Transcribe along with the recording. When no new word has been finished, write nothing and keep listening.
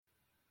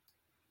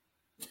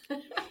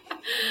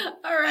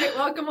All right,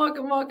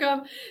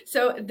 welcome.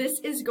 So this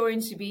is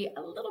going to be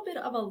a little bit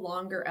of a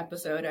longer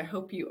episode. I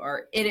hope you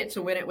are in it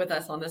to win it with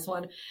us on this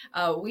one.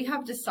 We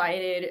have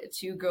decided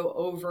to go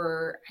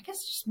over, I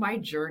guess, just my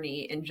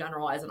journey in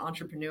general as an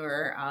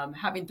entrepreneur,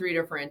 having 3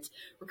 different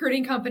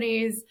recruiting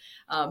companies,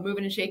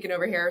 moving and shaking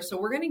over here. So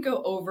we're going to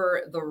go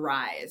over the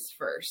rise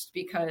first,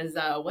 because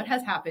what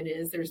has happened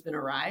is there's been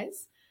a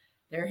rise.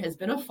 There has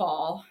been a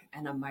fall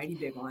and a mighty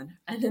big one,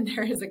 and then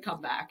there is a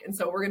comeback. And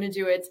so we're going to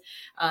do it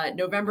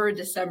November,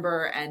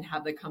 December, and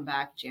have the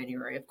comeback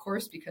January, of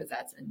course, because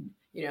that's a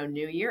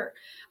new year.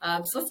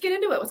 So let's get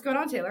into it. What's going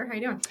on, Taylor? How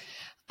you doing?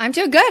 I'm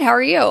doing good. How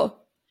are you?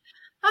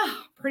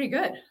 Pretty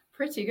good.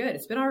 Pretty good.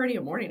 It's been already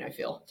a morning, I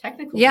feel.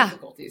 Technical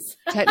difficulties.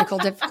 Technical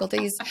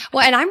difficulties.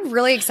 Well, and I'm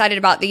really excited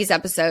about these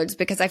episodes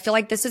because I feel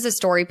like this is a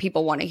story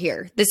people want to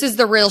hear. This is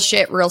the real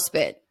shit, real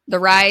spit. The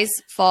rise,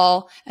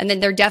 fall, and then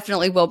there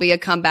definitely will be a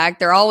comeback.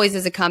 There always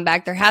is a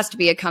comeback. There has to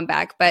be a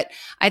comeback. But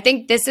I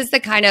think this is the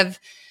kind of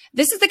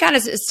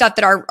stuff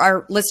that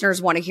our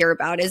listeners want to hear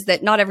about, is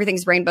that not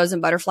everything's rainbows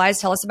and butterflies.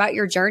 Tell us about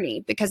your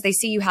journey, because they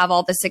see you have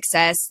all the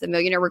success, the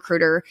Millionaire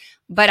Recruiter,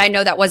 but I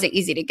know that wasn't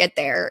easy to get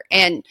there.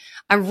 And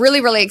I'm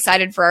really, really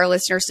excited for our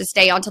listeners to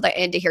stay on till the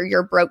end to hear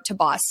your broke to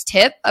boss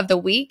tip of the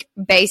week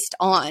based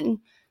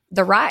on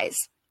the rise.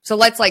 So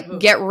let's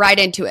get right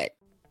into it.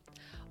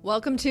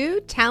 Welcome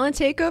to Talent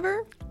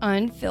Takeover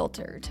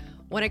Unfiltered.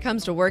 When it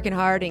comes to working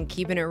hard and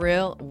keeping it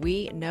real,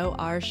 we know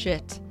our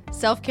shit.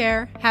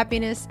 Self-care,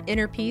 happiness,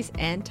 inner peace,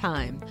 and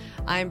time.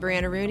 I'm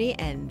Brianna Rooney,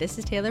 and this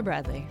is Taylor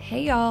Bradley.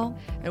 Hey, y'all.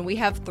 And we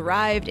have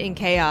thrived in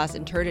chaos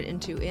and turned it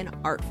into an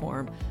art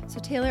form. So,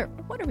 Taylor,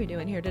 what are we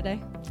doing here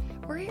today?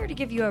 We're here to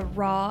give you a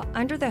raw,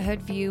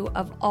 under-the-hood view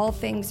of all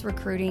things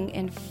recruiting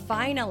and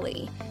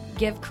finally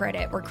give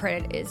credit where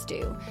credit is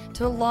due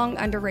to a long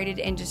underrated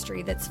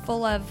industry that's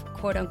full of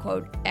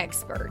quote-unquote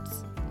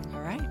experts.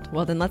 All right.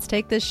 Well, then let's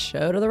take this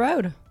show to the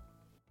road.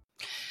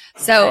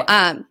 So,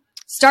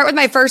 start with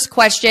my first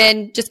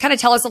question. Just kind of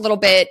tell us a little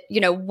bit,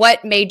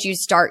 what made you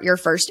start your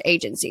first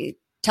agency?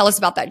 Tell us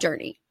about that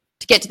journey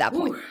to get to that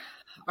point. Ooh.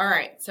 All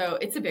right. So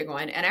it's a big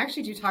one. And I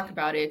actually do talk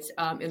about it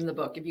in the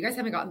book. If you guys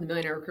haven't gotten the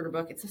Millionaire Recruiter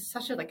book, it's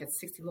such a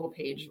 60 little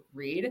page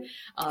read. It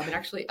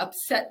actually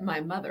upset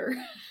my mother.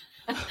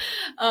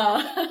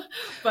 But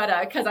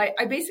because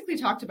I basically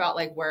talked about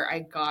where I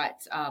got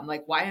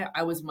why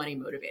I was money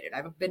motivated.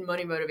 I've been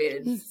money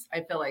motivated,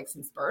 I feel like,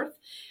 since birth,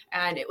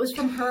 and it was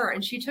from her,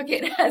 and she took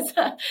it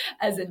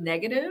as a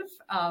negative,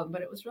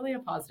 but it was really a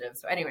positive.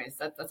 So anyways,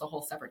 that's a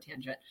whole separate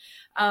tangent.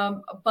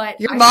 But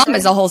your mom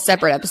is a whole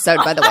separate episode,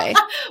 by the way.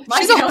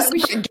 She's a whole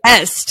separate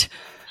guest.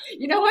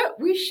 You know what?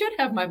 We should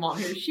have my mom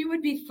here. She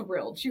would be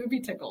thrilled. She would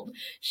be tickled.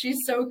 She's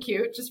so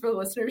cute. Just for the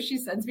listeners, she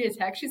sends me a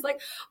text. She's like,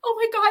 "Oh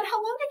my God, how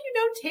long have you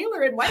known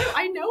Taylor? And why do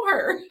I know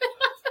her?"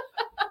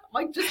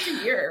 Just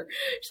a year.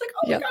 She's like,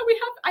 "Oh my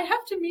God, I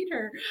have to meet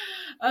her."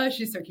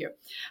 She's so cute.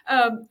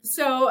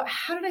 So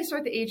how did I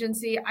start the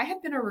agency? I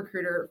have been a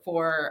recruiter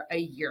for a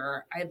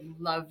year. I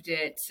loved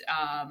it.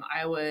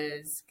 I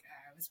was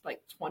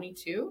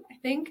 22, I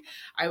think.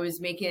 I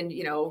was making,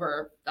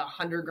 over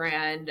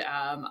 $100,000.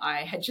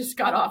 I had just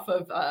got off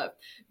of, I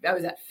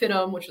was at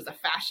FINM, which was a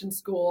fashion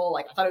school.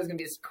 I thought I was going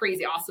to be this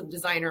crazy, awesome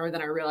designer.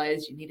 Then I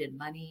realized you needed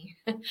money.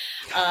 And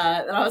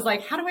I was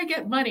like, how do I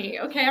get money?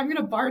 Okay, I'm going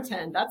to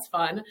bartend. That's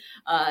fun.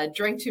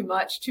 Drank too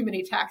much, too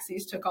many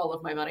taxis took all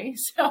of my money.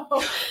 So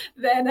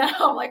then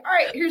I'm like, all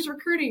right, here's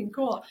recruiting.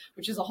 Cool.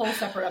 Which is a whole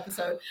separate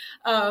episode.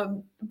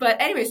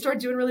 But anyway,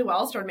 started doing really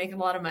well, started making a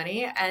lot of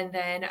money. And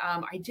then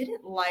I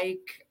didn't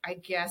I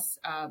guess,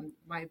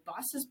 my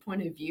boss's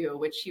point of view,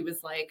 which he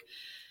was like,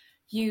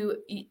 you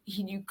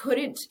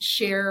couldn't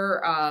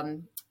share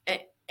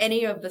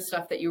any of the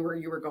stuff that you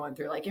were going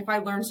through. If I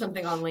learned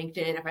something on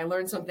LinkedIn, if I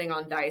learned something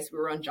on Dice, we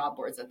were on job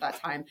boards at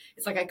that time.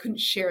 It's I couldn't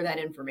share that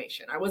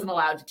information. I wasn't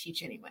allowed to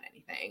teach anyone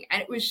anything.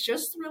 And it was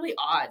just really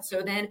odd.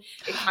 So then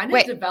it kind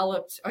of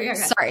developed. Oh yeah.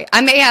 Sorry.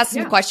 I may ask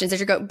some questions as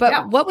you go,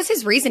 but what was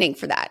his reasoning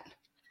for that?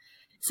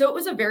 So it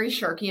was a very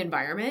sharky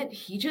environment.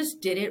 He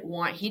just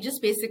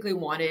basically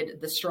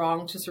wanted the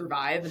strong to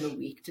survive and the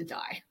weak to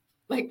die.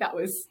 That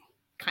was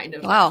kind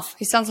of. Wow.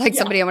 He sounds like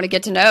somebody I want to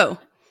get to know.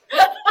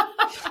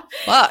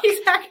 Fuck.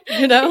 He's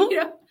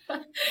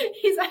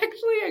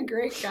actually a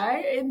great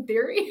guy in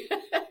theory.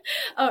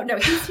 Oh no,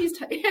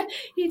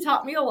 he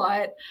taught me a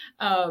lot.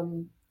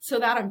 So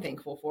that I'm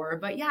thankful for.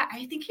 But yeah,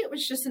 I think it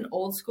was just an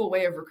old school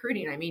way of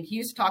recruiting. I mean, he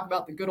used to talk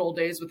about the good old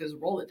days with his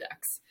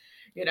Rolodex.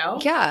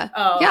 Yeah.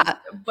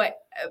 But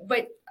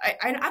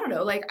I don't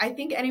know. I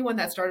think anyone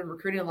that started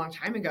recruiting a long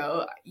time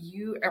ago,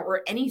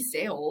 or any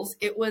sales,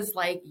 it was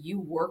you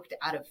worked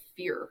out of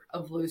fear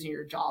of losing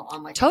your job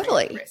on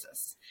totally a regular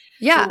basis.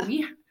 Yeah. So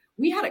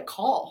we had a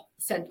call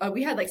sent.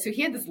 We had so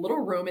he had this little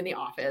room in the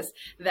office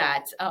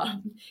that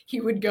he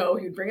would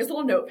bring his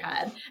little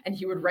notepad and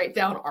he would write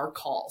down our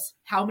calls,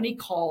 how many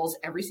calls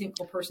every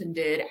single person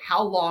did,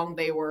 how long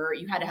they were.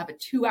 You had to have a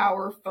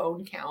 2-hour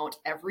phone count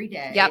every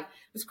day. Yep. It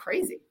was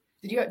crazy.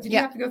 Did you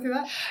have to go through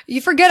that?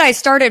 You forget I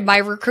started my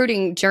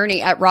recruiting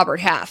journey at Robert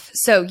Half.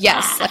 So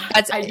yes,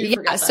 that's, I do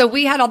forget that. So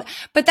we had all,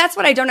 but that's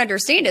what I don't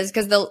understand is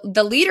because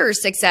the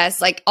leader's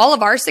success, like all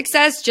of our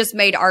success just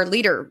made our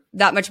leader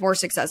that much more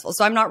successful.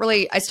 So I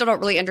still don't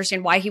really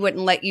understand why he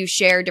wouldn't let you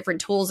share different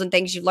tools and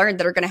things you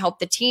learned that are going to help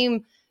the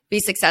team be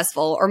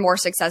successful or more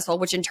successful,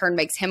 which in turn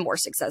makes him more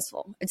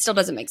successful. It still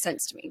doesn't make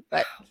sense to me,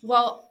 but.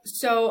 Well,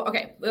 so,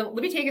 okay, let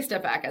me take a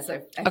step back as I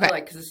feel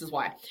like, because this is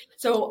why.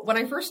 So when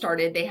I first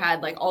started, they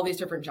had like all these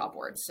different job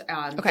boards.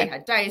 They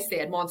had Dice, they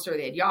had Monster,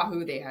 they had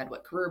Yahoo, they had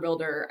Career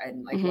Builder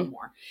and like one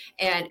more.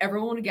 And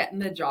everyone would get in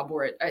the job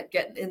board,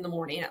 get in the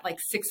morning at like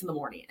 6 a.m.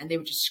 and they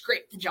would just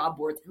scrape the job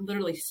boards and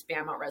literally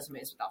spam out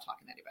resumes without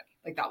talking to anybody.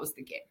 Like that was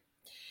the game.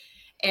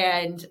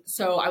 And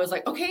so I was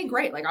like, okay,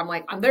 great. Like,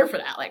 I'm there for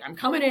that. Like, I'm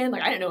coming in,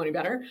 like, I didn't know any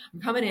better.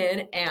 I'm coming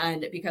in.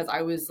 And because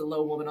I was the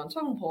low woman on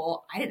totem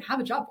pole, I didn't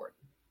have a job board.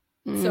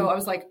 So I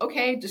was like,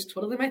 okay, just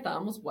twiddling my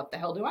thumbs. What the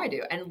hell do I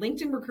do? And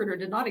LinkedIn Recruiter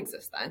did not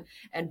exist then,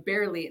 and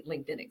barely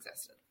LinkedIn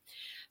existed.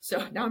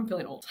 So now I'm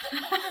feeling old.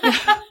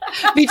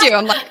 Me too.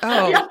 I'm like,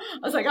 oh. Yeah. I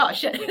was like, oh,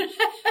 shit.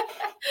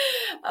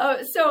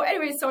 So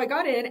anyway, so I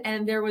got in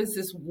and there was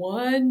this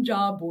one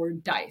job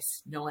board,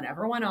 Dice. No one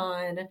ever went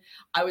on.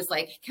 I was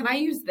like, can I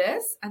use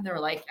this? And they were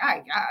like, yeah, I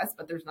guess,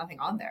 but there's nothing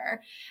on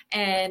there.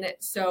 And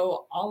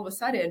so all of a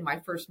sudden,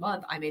 my first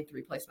month, I made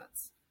 3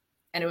 placements.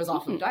 And it was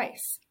off of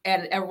Dice.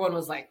 And everyone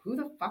was like, who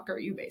the fuck are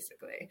you,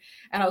 basically?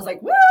 And I was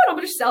like, woo, I'm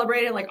just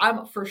celebrating. Like,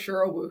 I'm for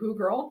sure a woohoo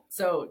girl.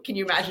 So can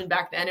you imagine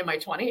back then in my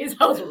 20s,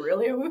 I was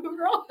really a woohoo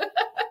girl.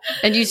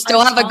 And you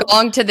still have a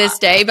gong to this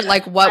day, but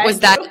like, what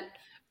was that?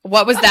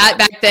 What was that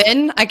back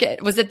then?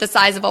 Was it the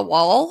size of a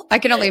wall? I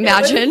can only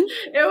imagine.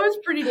 It was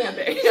pretty damn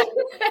big.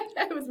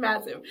 It was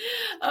massive.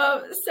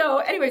 So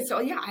anyway, so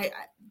yeah, I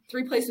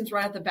 3 placements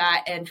right at the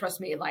bat. And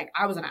trust me, like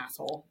I was an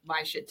asshole.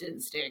 My shit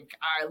didn't stink.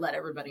 I let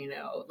everybody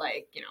know,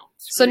 like, you know.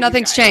 So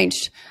nothing's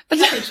changed.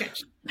 Nothing's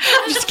changed.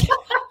 Just kidding.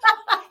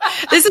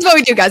 This is what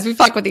we do, guys. We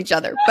fuck with each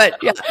other, but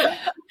yeah.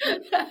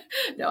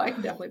 No, I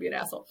can definitely be an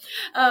asshole.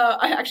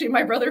 Actually,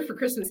 my brother for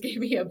Christmas gave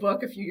me a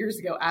book a few years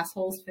ago,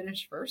 Assholes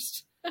Finish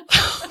First.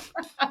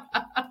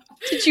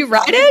 Did you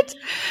write it?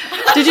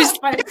 Did you?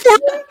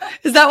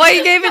 Is that why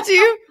he gave it to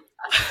you?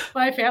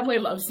 My family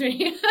loves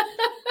me.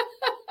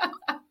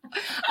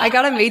 I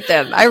gotta meet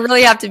them. I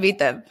really have to meet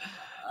them.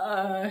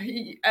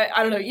 I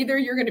don't know. Either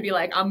you're going to be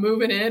like, I'm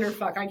moving in, or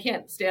fuck, I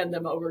can't stand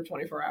them over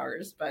 24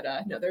 hours. But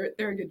no,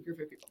 they're a good group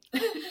of people.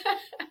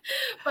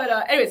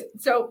 But anyways,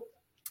 so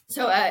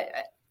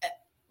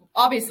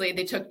obviously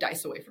they took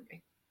Dice away from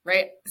me,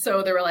 right?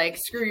 So they were like,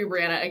 screw you,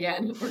 Brianna,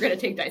 again, we're going to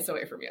take Dice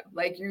away from you.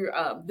 Like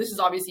this is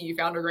obviously, you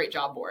found a great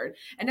job board.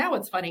 And now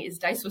what's funny is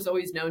Dice was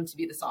always known to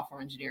be the software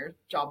engineer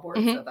job board.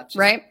 So that's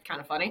just kind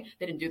of funny.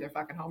 They didn't do their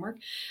fucking homework.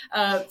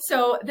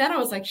 So then I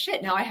was like,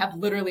 shit, now I have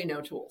literally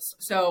no tools.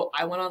 So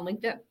I went on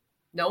LinkedIn.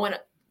 No one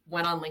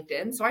went on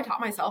LinkedIn. So I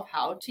taught myself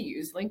how to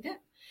use LinkedIn.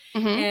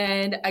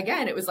 And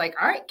again, it was like,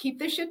 all right, keep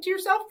this shit to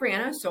yourself,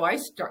 Brianna. So I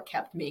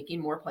kept making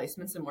more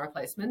placements and more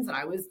placements. And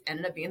I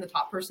ended up being the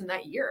top person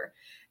that year.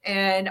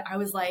 And I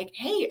was like,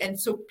 hey, and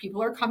so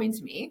people are coming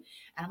to me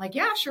and I'm like,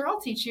 yeah, sure, I'll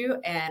teach you.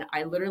 And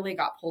I literally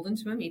got pulled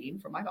into a meeting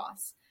from my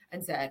boss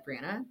and said,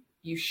 Brianna,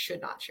 you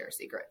should not share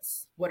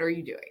secrets. What are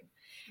you doing?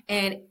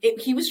 And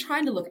he was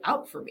trying to look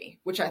out for me,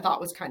 which I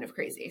thought was kind of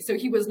crazy. So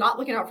he was not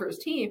looking out for his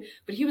team,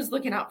 but he was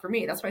looking out for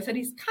me. That's why I said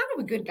he's kind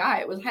of a good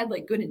guy. Had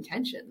like good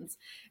intentions.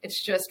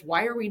 It's just,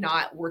 why are we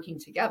not working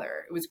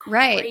together? It was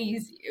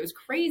crazy. It was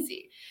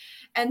crazy.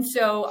 And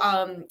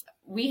so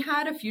we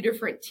had a few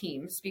different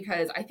teams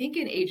because I think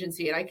in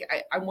agency, and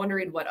I'm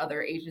wondering what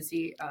other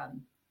agency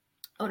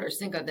owners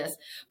think of this,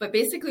 but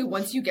basically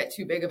once you get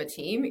too big of a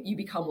team, you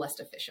become less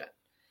efficient.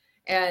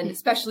 And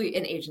especially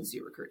in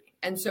agency recruiting.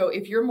 And so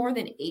if you're more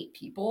than 8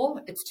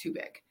 people, it's too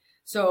big.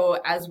 So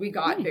as we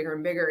got bigger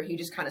and bigger, he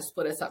just kind of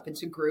split us up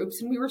into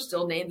groups and we were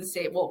still named the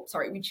same. Well,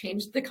 sorry, we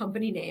changed the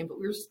company name, but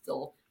we were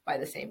still by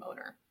the same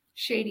owner.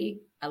 Shady.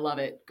 I love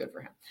it. Good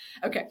for him.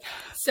 Okay.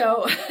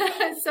 So,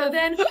 so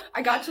then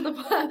I got to the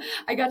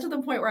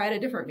point where I had a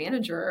different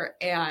manager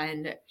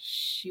and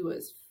she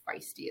was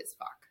feisty as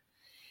fuck.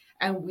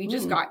 And we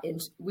just got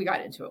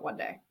into it one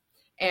day.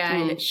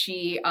 And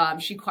she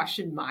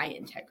questioned my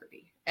integrity.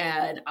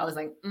 And I was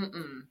like,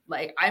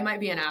 like I might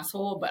be an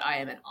asshole, but I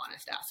am an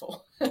honest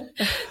asshole.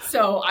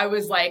 So I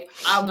was like,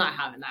 I'm not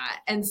having that.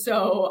 And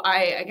so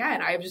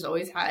I've just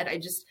always had,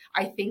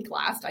 I think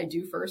last, I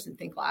do first and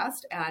think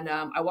last. And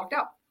I walked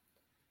out.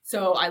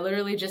 So I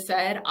literally just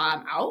said,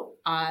 I'm out,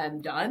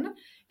 I'm done.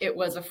 It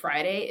was a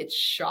Friday. It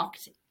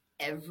shocked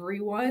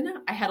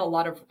everyone. I had a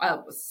lot of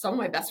some of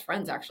my best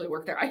friends actually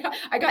work there.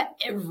 I got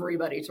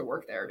everybody to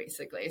work there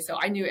basically. So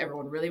I knew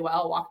everyone really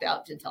well, walked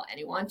out, didn't tell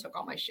anyone, took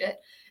all my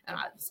shit and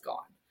I was gone.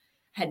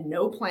 Had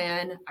no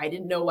plan. I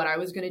didn't know what I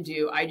was going to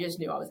do. I just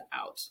knew I was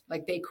out.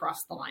 Like they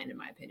crossed the line in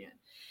my opinion.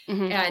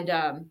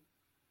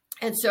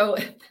 And so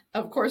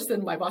of course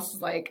then my boss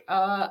was like,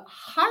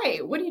 hi,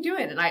 what are you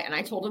doing? And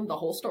I told him the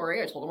whole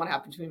story. I told him what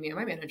happened between me and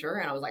my manager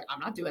and I was like, I'm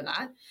not doing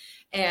that.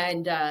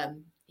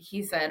 And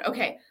he said,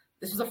 okay,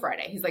 this was a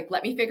Friday. He's like,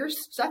 let me figure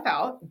stuff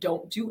out.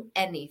 Don't do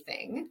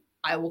anything.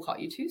 I will call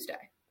you Tuesday.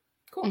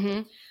 Cool.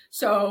 Mm-hmm.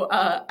 So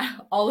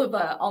all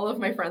of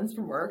my friends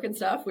from work and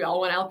stuff, we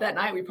all went out that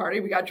night. We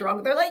partied. We got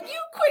drunk. They're like, you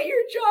quit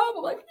your job.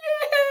 I'm like,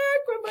 yeah,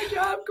 quit my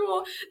job.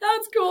 Cool.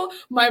 That's cool.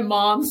 My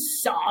mom's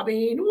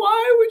sobbing.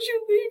 Why would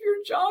you leave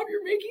your job?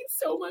 You're making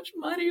so much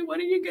money. What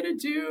are you going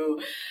to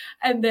do?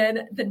 And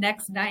then the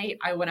next night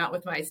I went out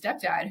with my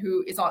stepdad,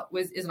 who is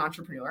an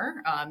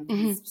entrepreneur.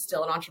 He's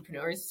still an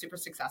entrepreneur. He's super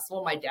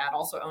successful. My dad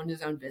also owned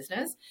his own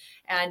business.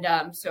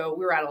 And so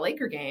we were at a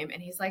Laker game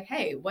and he's like,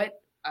 hey, what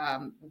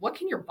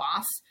can your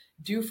boss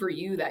do for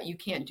you that you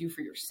can't do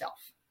for yourself?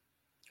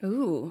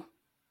 Ooh.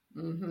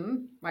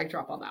 Mic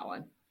drop on that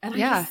one. And I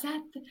just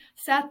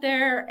sat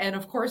there. And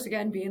of course,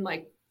 again, being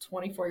like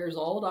 24 years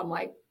old, I'm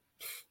like,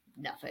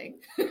 nothing.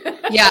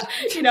 Yeah.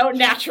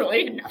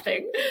 Naturally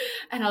nothing.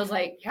 And I was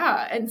like,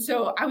 yeah. And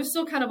so I was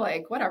still kind of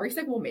like, whatever. He's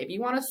like, well, maybe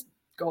you want to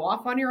go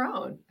off on your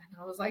own.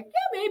 I was like,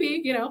 yeah,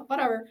 maybe,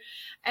 whatever.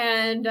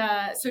 And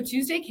so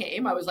Tuesday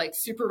came. I was like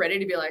super ready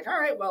to be like, all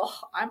right, well,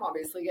 I'm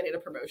obviously getting a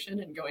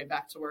promotion and going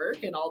back to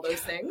work and all those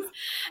things.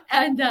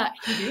 And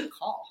he didn't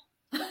call.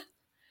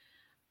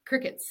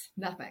 Crickets,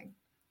 nothing.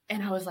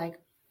 And I was like,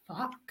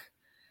 fuck.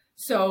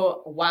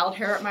 So wild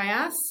hair at my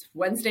ass.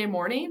 Wednesday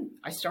morning,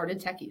 I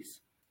started Techies.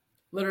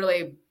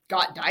 Literally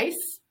got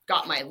Dice,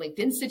 got my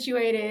LinkedIn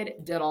situated,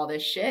 did all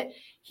this shit.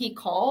 He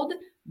called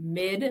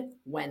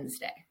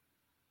mid-Wednesday.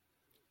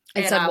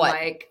 And said what?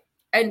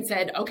 And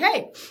said,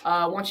 okay,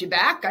 want you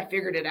back. I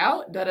figured it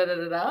out. Da, da, da,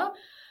 da, da.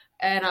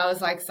 And I was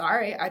like,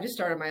 sorry, I just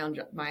started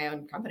my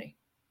own company.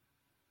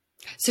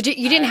 So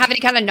you didn't have any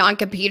kind of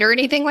non-compete or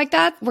anything like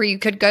that where you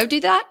could go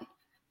do that?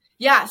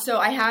 Yeah. So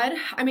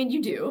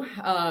you do.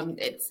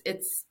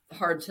 It's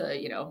hard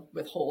to,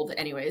 withhold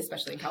anyway,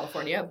 especially in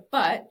California,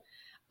 but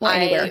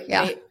anywhere.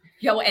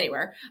 Yeah.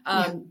 Anywhere.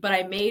 But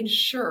I made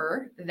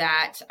sure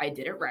that I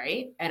did it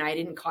right. And I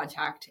didn't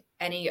contact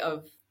any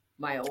of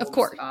my old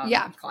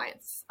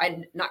clients.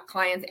 Not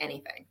clients,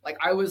 anything. Like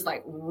I was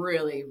like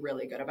really,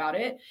 really good about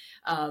it.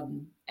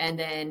 And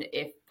then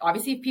if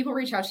people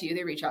reach out to you,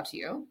 they reach out to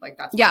you. Like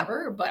that's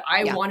whatever. But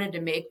I wanted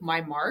to make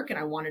my mark and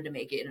I wanted to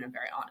make it in a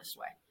very honest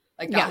way.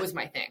 Like that was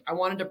my thing. I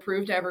wanted to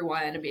prove to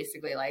everyone and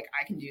basically like,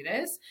 I can do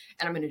this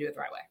and I'm going to do it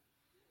the right way.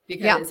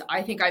 Because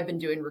I think I've been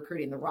doing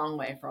recruiting the wrong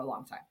way for a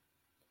long time.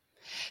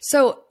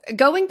 So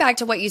going back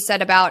to what you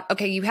said about,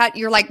 okay,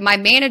 you're like my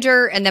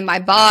manager and then my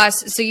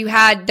boss. So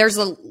there's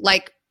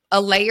a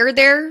layer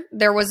there.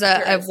 There was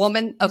a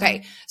woman.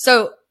 Okay.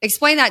 So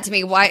explain that to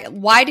me.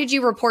 Why did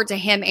you report to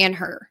him and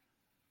her?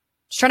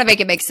 Just trying to make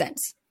it make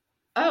sense.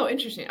 Oh,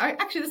 interesting.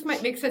 Actually, this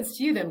might make sense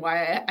to you then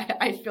why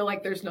I feel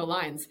like there's no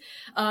lines.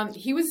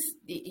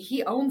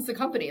 He owns the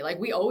company. Like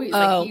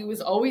he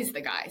was always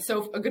the guy.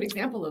 So a good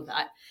example of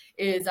that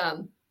is,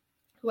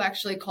 who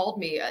actually called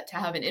me to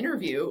have an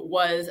interview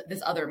was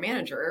this other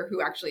manager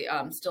who actually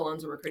still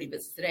owns a recruiting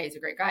business today. He's a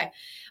great guy.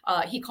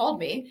 He called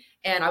me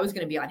and I was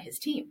going to be on his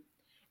team.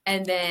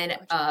 And then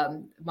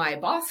my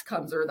boss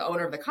or the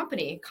owner of the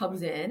company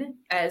comes in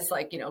as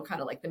like,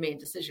 kind of like the main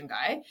decision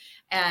guy.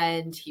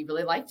 And he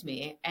really liked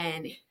me.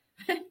 And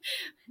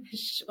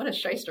what a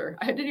shyster.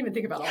 I didn't even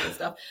think about all this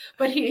stuff.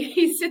 But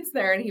he sits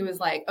there and he was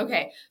like,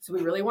 okay, so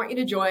we really want you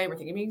to join. We're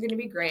thinking you're going to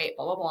be great,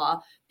 blah, blah,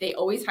 blah. They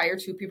always hire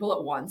 2 people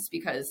at once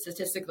because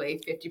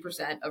statistically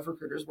 50% of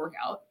recruiters work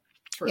out.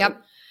 True.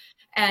 Yep.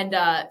 And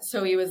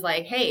so he was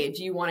like, hey,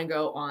 do you want to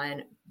go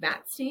on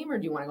Matt's team or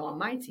do you want to go on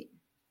my team?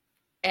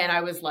 And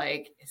I was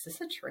like, is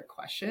this a trick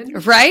question?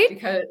 Right?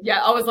 Because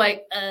I was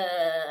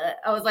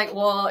like,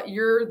 well,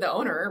 you're the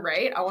owner,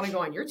 right? I want to go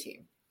on your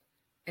team.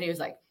 And he was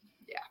like,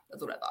 yeah,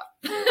 that's what I thought.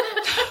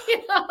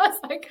 I was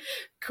like,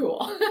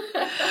 cool.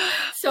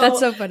 So that's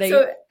so funny.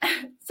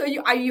 So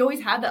you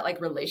always had that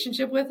like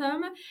relationship with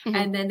him. Mm-hmm.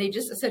 And then they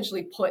just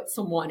essentially put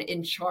someone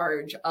in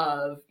charge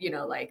of,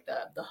 like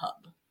the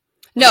hub.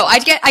 No, I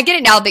get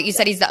it now that you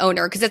said he's the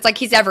owner because it's like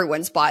he's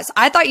everyone's boss.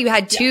 I thought you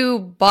had 2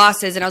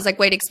 bosses and I was like,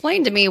 wait,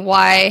 explain to me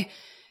why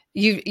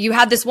you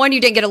had this one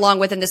you didn't get along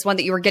with and this one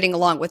that you were getting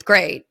along with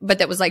great, but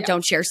that was like,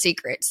 don't share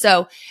secrets.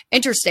 So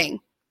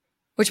interesting.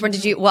 Which one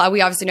did we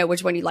obviously know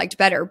which one you liked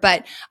better,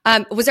 but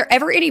was there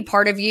ever any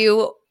part of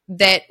you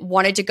that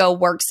wanted to go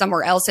work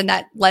somewhere else in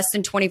that less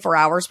than 24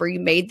 hours where you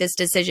made this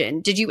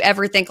decision? Did you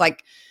ever think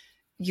like,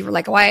 you were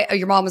like, why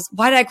did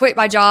I quit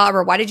my job?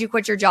 Or why did you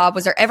quit your job?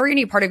 Was there ever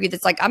any part of you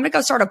that's like, I'm going to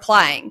go start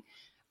applying?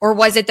 Or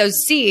was it those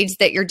seeds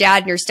that your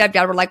dad and your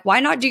stepdad were like, why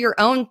not do your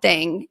own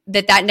thing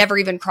that never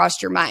even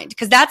crossed your mind?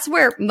 Because that's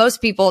where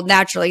most people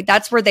naturally,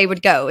 that's where they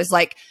would go is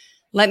like,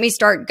 let me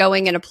start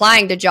going and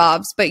applying to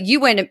jobs. But you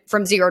went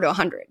from 0 to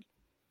 100.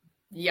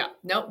 Yeah.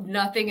 Nope.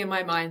 Nothing in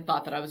my mind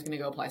thought that I was going to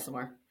go apply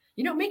somewhere.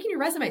 Making your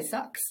resume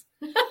sucks.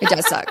 It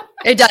does suck.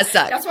 It does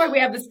suck. That's why we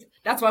have this.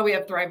 That's why we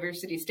have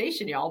Thriversity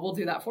Station, y'all. We'll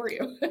do that for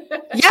you.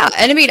 Yeah.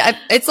 And I mean,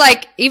 it's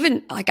like,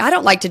 even like, I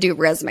don't like to do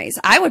resumes.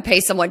 I would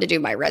pay someone to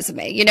do my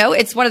resume.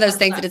 It's one of those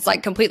things that it's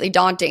like completely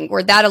daunting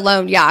where that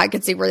alone, I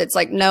could see where it's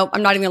like, nope,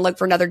 I'm not even gonna look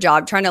for another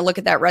job. Trying to look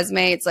at that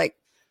resume. It's like,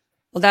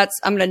 well,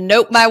 I'm going to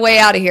nope my way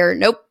out of here.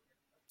 Nope.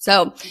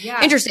 So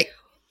Yeah. interesting.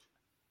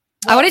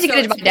 Well, I wanted to get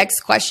into my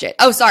next question.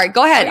 Oh, sorry.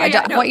 Go ahead.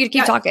 I want you to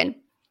keep talking.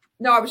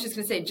 No, I was just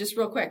going to say, just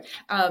real quick.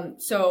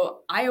 So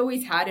I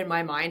always had in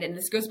my mind, and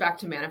this goes back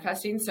to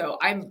manifesting. So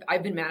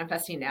I've been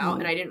manifesting now,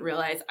 and I didn't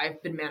realize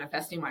I've been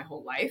manifesting my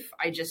whole life.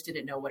 I just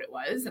didn't know what it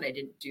was, and I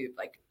didn't do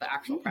like the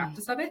actual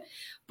practice of it.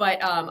 But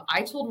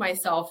I told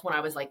myself when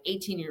I was like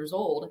 18 years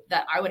old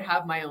that I would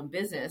have my own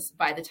business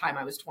by the time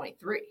I was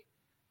 23.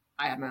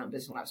 I had my own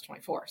business when I was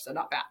 24, so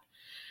not bad.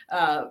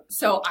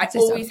 So I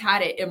always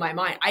had it in my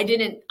mind. I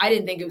didn't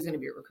think it was going to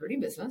be a recruiting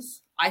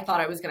business. I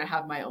thought I was going to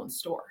have my own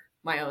store,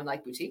 my own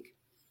like boutique.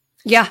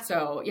 Yeah.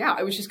 So yeah,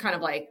 it was just kind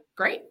of like,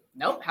 great.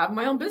 Nope. Having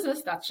my own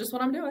business. That's just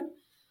what I'm doing.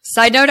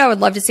 Side note, I would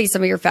love to see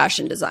some of your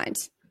fashion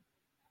designs.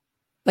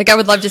 Like I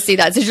would love to see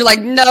that. Since you're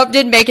like, nope,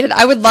 didn't make it.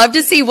 I would love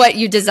to see what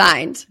you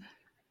designed.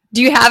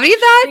 Do you have any of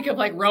that? Think of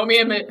like Romeo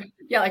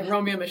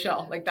and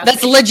Michelle. Like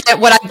that's legit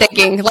what I'm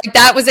thinking. Like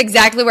that was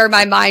exactly where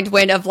my mind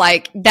went of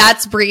like,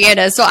 that's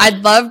Brianna. So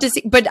I'd love to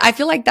see, but I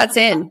feel like that's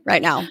in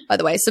right now, by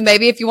the way. So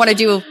maybe if you want to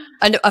do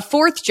a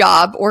fourth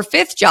job or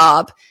fifth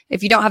job,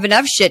 if you don't have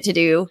enough shit to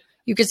do,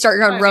 you could start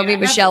your own Romeo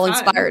and Michelle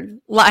inspired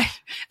life.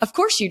 Of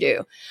course you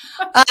do.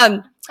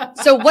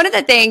 So one of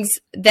the things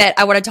that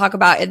I want to talk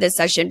about in this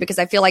session, because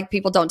I feel like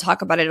people don't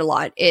talk about it a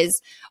lot,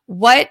 is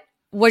what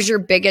was your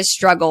biggest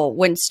struggle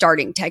when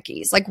starting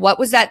Techies? Like, what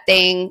was that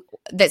thing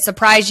that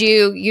surprised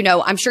you? You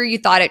know, I'm sure you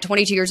thought at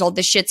 22 years old,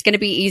 this shit's going to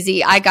be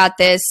easy. I got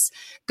this.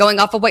 Going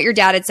off of what your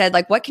dad had said,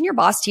 like, what can your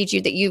boss teach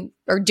you that you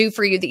or do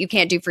for you that you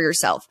can't do for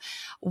yourself?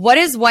 What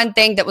is one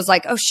thing that was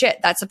like, oh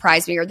shit, that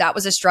surprised me, or that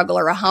was a struggle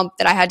or a hump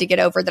that I had to get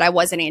over that I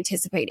wasn't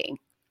anticipating?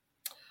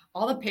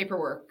 All the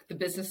paperwork, the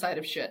business side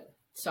of shit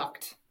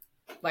sucked.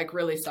 Like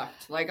really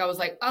sucked. Like I was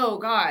like, oh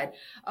God,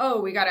 oh,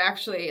 we got to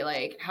actually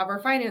like have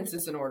our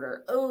finances in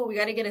order. Oh, we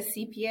got to get a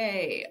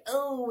CPA.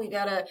 Oh, we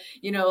got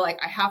to, like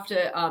I have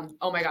to,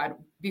 oh my God,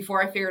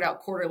 before I figured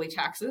out quarterly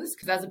taxes,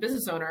 because as a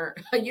business owner,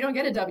 you don't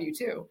get a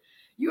W-2.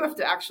 You have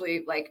to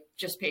actually like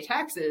just pay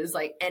taxes,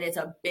 like, and it's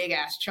a big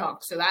ass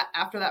chunk. So that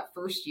after that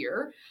first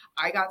year,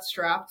 I got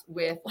strapped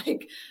with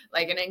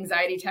like an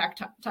anxiety attack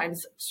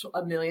times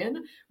a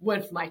million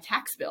with my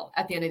tax bill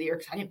at the end of the year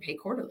because I didn't pay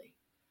quarterly.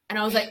 And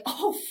I was like,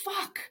 oh,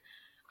 fuck,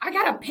 I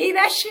got to pay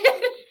that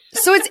shit.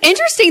 So it's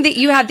interesting that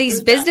you have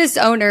these business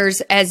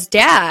owners as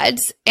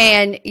dads,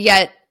 and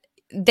yet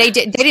they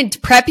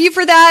didn't prep you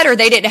for that, or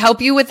they didn't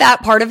help you with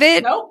that part of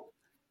it? Nope.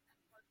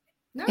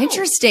 No.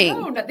 Interesting.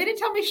 No, they didn't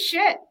tell me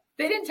shit.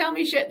 They didn't tell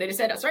me shit. They just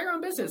said, start your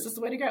own business. This is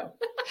the way to go.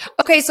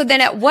 Okay. So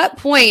then at what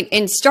point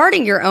in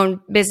starting your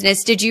own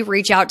business did you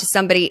reach out to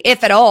somebody,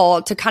 if at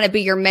all, to kind of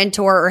be your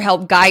mentor or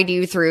help guide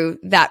you through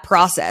that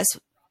process?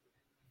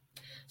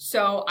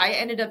 So I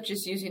ended up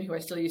just using who I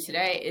still use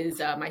today is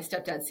my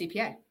stepdad's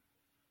CPA.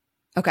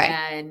 Okay.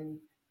 And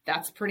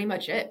that's pretty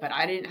much it. But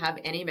I didn't have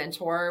any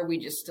mentor. We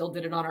just still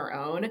did it on our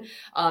own.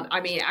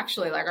 I mean,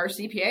 actually, like our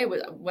CPA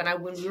was when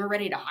we were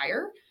ready to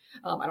hire.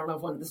 I don't know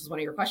if this is one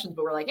of your questions,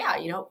 but we're like, yeah,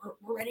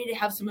 we're ready to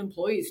have some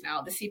employees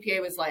now. The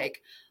CPA was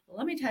like,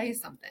 let me tell you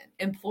something.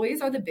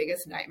 Employees are the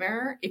biggest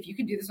nightmare. If you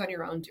can do this on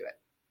your own, do it.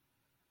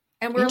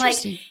 And we're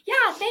like,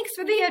 yeah, thanks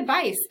for the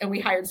advice. And we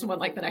hired someone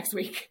like the next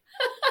week.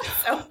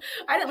 So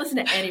I didn't listen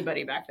to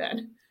anybody back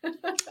then.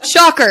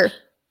 Shocker.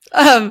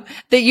 That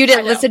you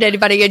didn't listen to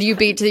anybody and you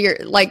beat to your,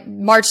 like,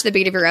 march to the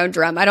beat of your own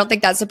drum. I don't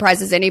think that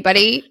surprises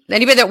anybody.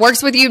 Anybody that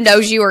works with you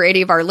knows you, or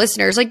any of our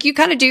listeners. Like, you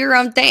kind of do your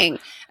own thing.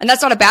 And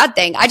that's not a bad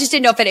thing. I just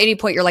didn't know if at any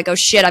point you're like, oh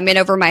shit, I'm in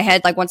over my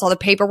head. Like once all the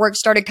paperwork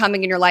started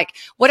coming and you're like,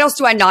 what else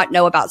do I not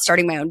know about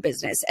starting my own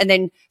business? And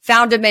then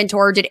found a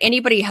mentor. Did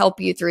anybody help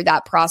you through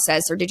that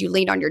process? Or did you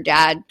lean on your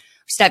dad,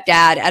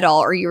 stepdad at all?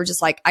 Or you were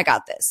just like, I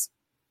got this?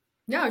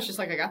 No, it's just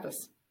like, I got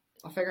this.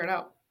 I'll figure it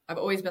out. I've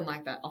always been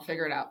like that. I'll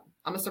figure it out.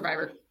 I'm a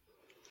survivor.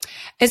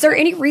 Is there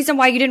any reason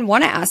why you didn't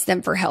want to ask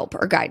them for help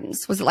or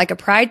guidance? Was it like a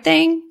pride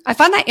thing? I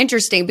find that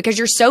interesting because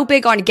you're so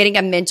big on getting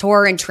a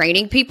mentor and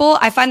training people.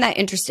 I find that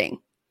interesting.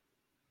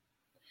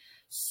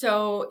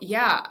 So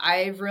yeah,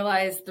 I've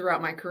realized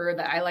throughout my career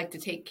that I like to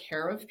take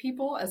care of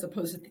people as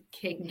opposed to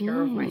taking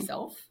care of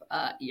myself.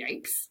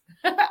 Yikes.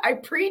 I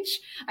preach.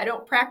 I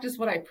don't practice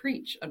what I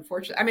preach,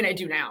 unfortunately. I mean, I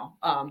do now,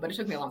 but it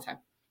took me a long time.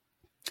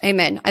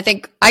 Amen. I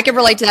think I can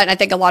relate to that. And I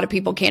think a lot of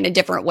people can in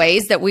different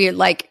ways, that we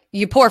like,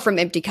 you pour from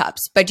empty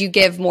cups, but you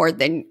give more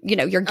than,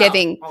 you're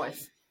giving.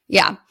 Always.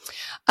 Yeah.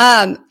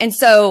 And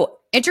so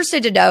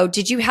interested to know,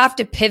 did you have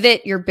to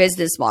pivot your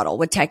business model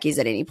with Techies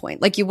at any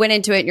point? Like you went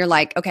into it and you're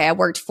like, okay,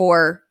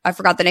 I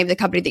forgot the name of the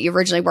company that you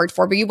originally worked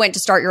for, but you went to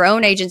start your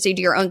own agency,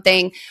 do your own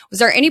thing. Was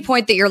there any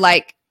point that you're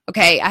like,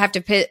 okay, I have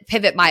to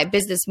pivot my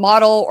business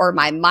model or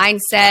my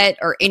mindset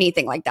or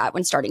anything like that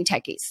when starting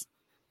Techies?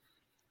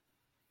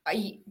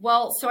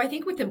 So I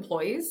think with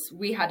employees,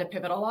 we had to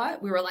pivot a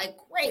lot. We were like,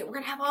 great, we're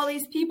going to have all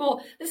these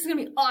people. This is going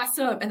to be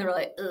awesome. And they were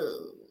like,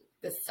 oh,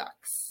 this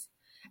sucks.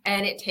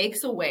 And it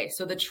takes away.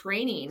 So the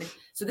training,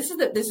 so this is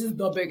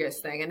the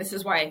biggest thing. And this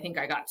is why I think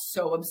I got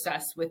so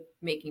obsessed with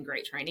making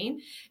great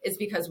training, is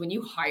because when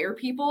you hire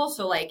people,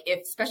 so like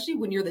especially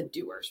when you're the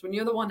doers, when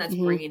you're the one that's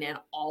bringing in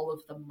all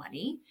of the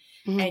money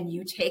and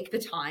you take the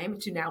time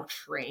to now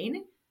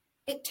train,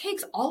 it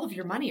takes all of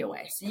your money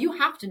away. So you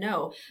have to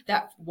know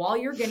that while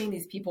you're getting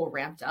these people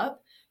ramped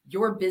up,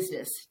 your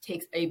business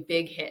takes a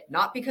big hit,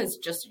 not because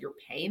just you're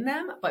paying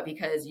them, but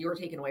because you're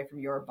taking away from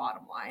your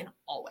bottom line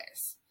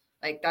always.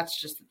 Like, that's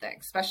just the thing,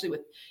 especially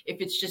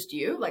if it's just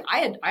you. Like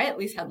I at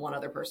least had one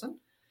other person.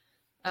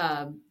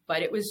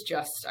 But it was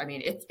just, I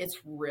mean, it's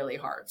really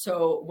hard.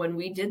 So when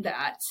we did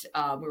that,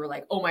 we were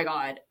like, oh my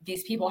God,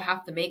 these people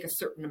have to make a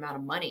certain amount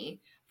of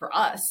money for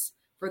us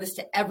for this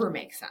to ever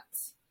make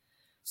sense.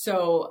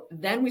 So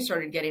then we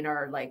started getting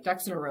our like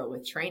ducks in a row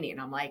with training.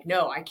 I'm like,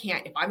 no, I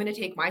can't. If I'm going to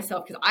take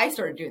myself, because I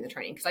started doing the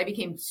training because I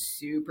became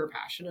super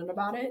passionate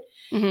about it.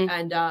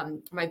 And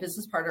my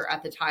business partner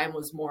at the time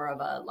was more of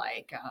a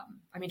like,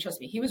 I mean, trust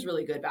me, he was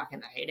really good back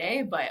in the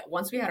heyday. But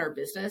once we had our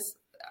business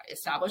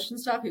established and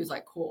stuff, he was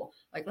like, cool,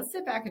 like, let's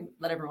sit back and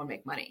let everyone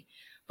make money.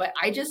 But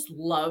I just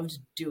loved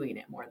doing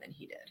it more than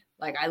he did.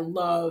 Like, I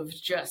loved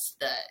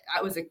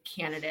I was a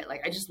candidate.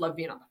 Like, I just loved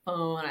being on the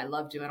phone. I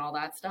loved doing all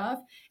that stuff.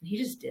 And he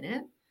just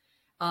didn't.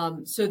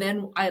 So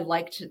then I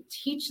liked to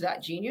teach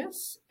that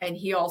genius. And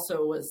he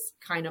also was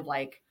kind of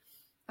like,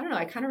 I don't know,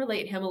 I kind of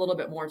relate him a little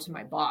bit more to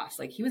my boss.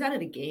 Like, he was out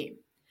of the game.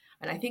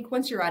 And I think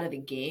once you're out of the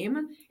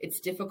game, it's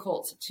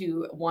difficult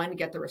to, one,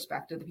 get the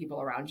respect of the people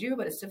around you,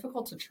 but it's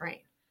difficult to train.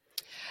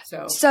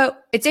 So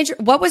it's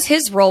interesting. What was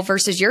his role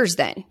versus yours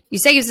then? You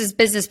say he was his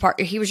business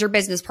partner. He was your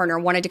business partner,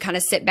 wanted to kind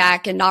of sit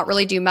back and not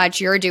really do much.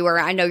 You're a doer.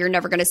 I know you're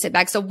never going to sit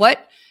back. So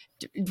what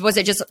was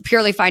it, just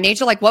purely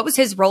financial? Like, what was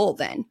his role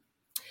then?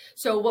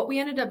 So what we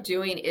ended up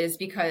doing is,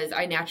 because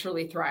I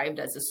naturally thrived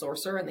as a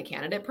sourcer and the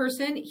candidate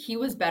person, he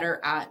was better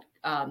at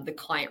the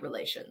client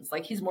relations.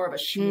 Like, he's more of a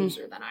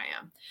schmoozer than I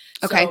am.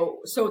 Okay.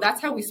 So that's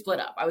how we split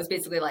up. I was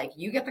basically like,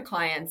 you get the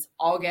clients,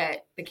 I'll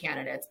get the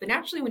candidates. But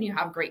naturally, when you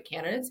have great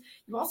candidates,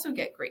 you also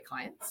get great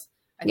clients.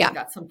 I think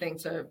that's something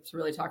to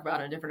really talk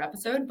about in a different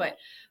episode. But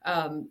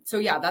so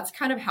yeah, that's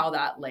kind of how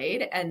that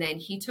laid. And then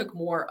he took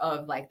more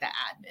of like the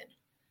admin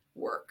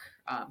work.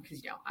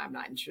 Because, I'm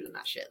not interested in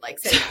that shit. Like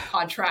setting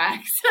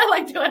contracts,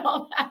 like doing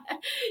all that.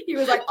 He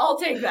was like, I'll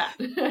take that.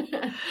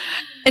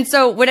 And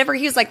so whenever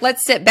he was like,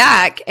 let's sit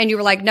back, and you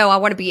were like, no, I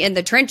want to be in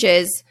the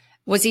trenches,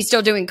 was he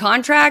still doing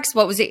contracts?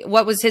 What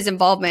was his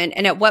involvement?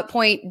 And at what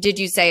point did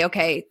you say,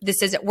 okay,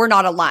 we're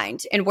not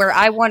aligned, and where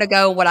I want to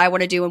go, what I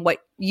want to do, and what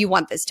you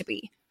want this to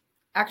be?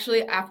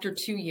 Actually, after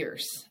 2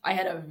 years, I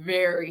had a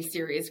very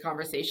serious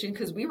conversation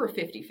because we were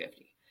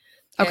 50-50.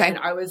 Okay. And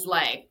I was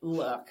like,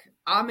 look,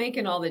 I'm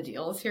making all the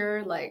deals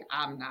here. Like,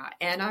 I'm not.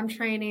 And I'm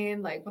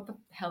training. Like, what the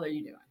hell are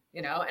you doing?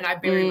 And I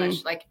very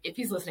much, like, if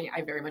he's listening,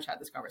 I very much had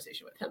this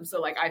conversation with him.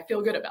 So, like, I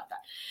feel good about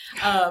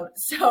that.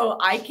 So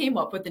I came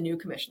up with a new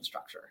commission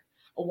structure,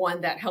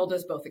 one that held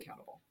us both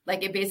accountable.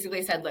 Like, it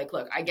basically said, like,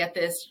 look, I get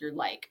this. You're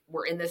like,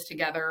 we're in this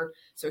together.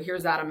 So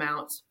here's that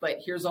amount. But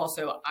here's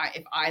also,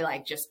 if I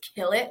like just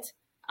kill it,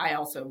 I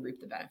also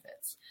reap the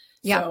benefits.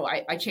 Yeah. So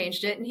I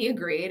changed it, and he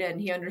agreed,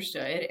 and he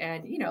understood.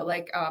 And,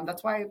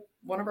 that's why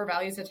one of our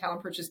values at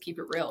Talent Purchase, keep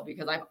it real,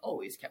 because I've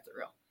always kept it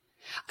real.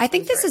 I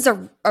think this is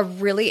a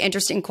really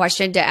interesting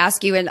question to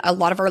ask you. And a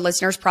lot of our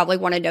listeners probably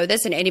want to know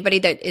this. And anybody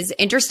that is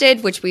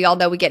interested, which we all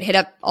know we get hit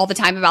up all the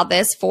time about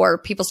this for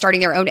people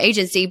starting their own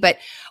agency. But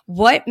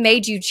what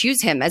made you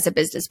choose him as a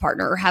business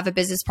partner, or have a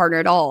business partner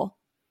at all?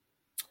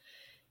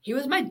 He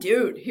was my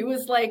dude. He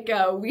was like,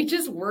 we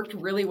just worked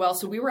really well.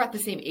 So we were at the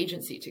same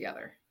agency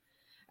together.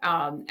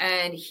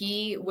 And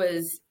he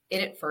was in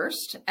it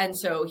first. And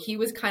so he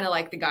was kind of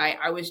like the guy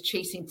I was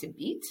chasing to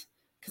beat,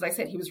 because I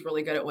said he was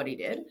really good at what he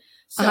did.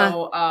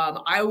 So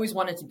I always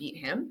wanted to beat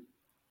him.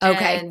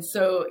 Okay. And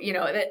so,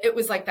 it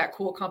was like that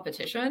cool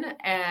competition.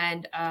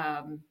 And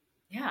I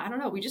don't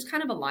know. We just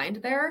kind of aligned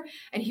there.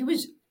 And he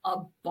was a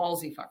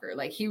ballsy fucker.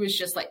 Like, he was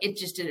just like, it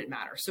just didn't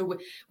matter. So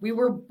we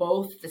were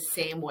both the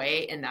same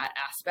way in that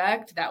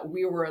aspect, that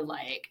we were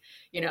like,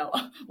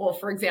 well,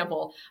 for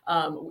example,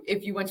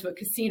 if you went to a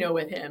casino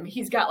with him,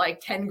 he's got like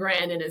 10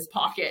 grand in his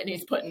pocket, and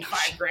he's putting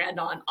 5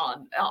 grand on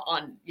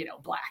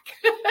black.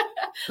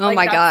 Oh like,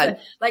 my God.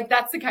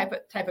 That's the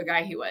type of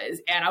guy he was.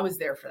 And I was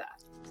there for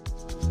that.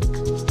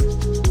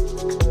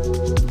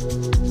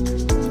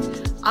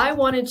 I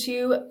wanted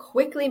to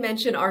quickly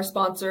mention our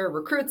sponsor,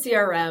 Recruit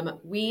CRM.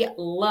 We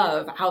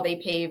love how they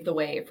pave the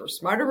way for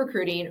smarter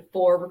recruiting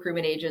for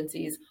recruitment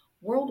agencies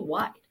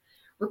worldwide.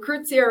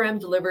 Recruit CRM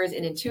delivers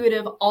an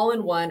intuitive,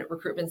 all-in-one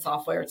recruitment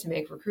software to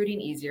make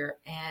recruiting easier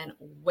and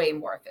way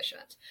more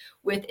efficient.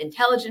 With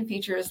intelligent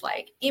features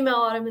like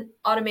email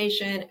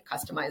automation,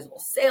 customizable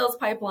sales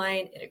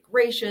pipeline,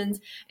 integrations,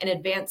 and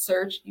advanced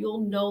search,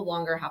 you'll no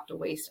longer have to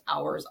waste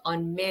hours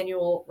on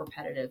manual,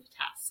 repetitive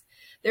tasks.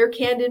 Their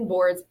Kanban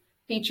boards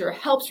feature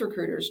helps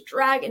recruiters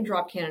drag and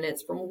drop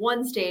candidates from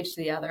one stage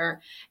to the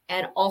other,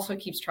 and also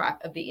keeps track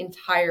of the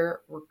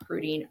entire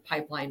recruiting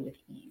pipeline with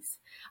ease.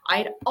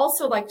 I'd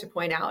also like to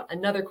point out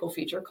another cool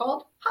feature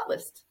called Hot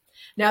List.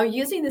 Now,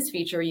 using this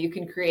feature, you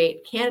can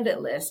create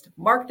candidate lists,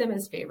 mark them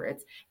as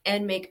favorites,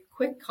 and make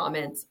quick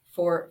comments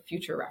for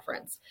future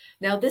reference.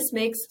 Now, this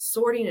makes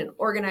sorting and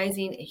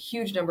organizing a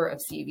huge number of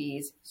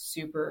CVs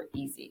super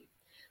easy.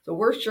 So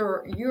we're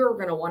sure you're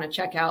going to want to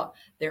check out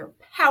their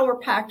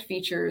power-packed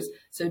features.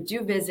 So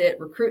do visit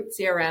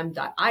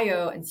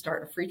recruitcrm.io and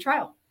start a free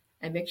trial.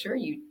 And make sure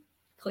you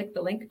click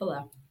the link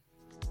below.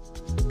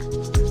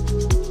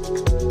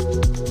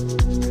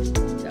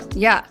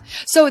 Yeah.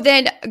 So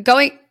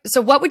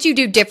what would you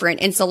do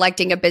different in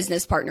selecting a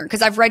business partner?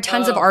 Because I've read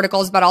tons of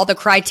articles about all the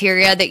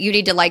criteria that you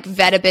need to like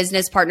vet a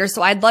business partner.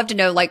 So I'd love to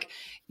know, like,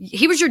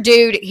 he was your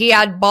dude, he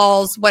had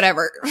balls,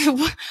 whatever,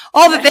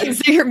 all the things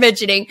that you're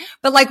mentioning.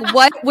 But like,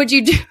 what would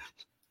you do?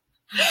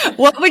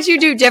 What would you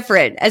do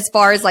different as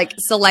far as like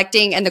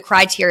selecting and the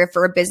criteria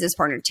for a business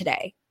partner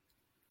today?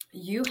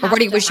 Or what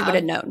do you wish you would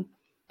have known?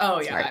 Oh,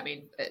 yeah. Sorry. I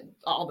mean,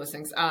 all those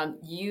things.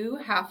 You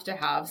have to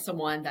have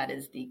someone that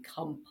is the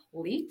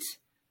complete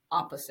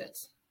opposite.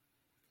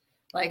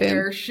 Like, Boom.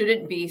 There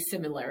shouldn't be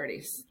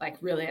similarities, like,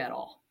 really at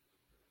all.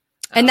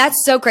 And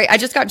that's so great. I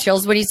just got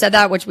chills when you said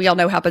that, which we all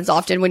know happens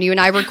often when you and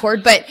I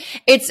record, but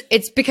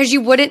it's because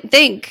you wouldn't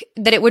think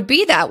that it would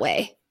be that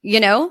way. You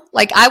know,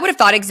 like I would have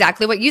thought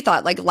exactly what you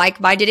thought,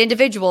 like-minded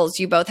individuals.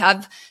 You both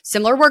have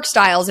similar work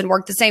styles and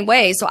work the same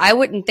way. So I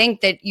wouldn't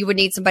think that you would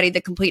need somebody the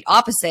complete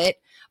opposite.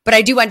 But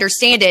I do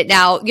understand it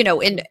now, you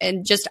know, in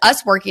just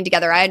us working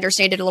together, I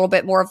understand it a little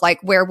bit more of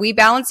like where we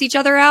balance each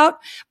other out,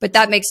 but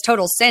that makes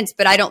total sense.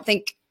 But I don't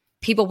think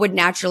people would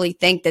naturally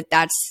think that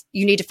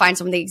you need to find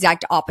someone the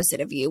exact opposite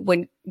of you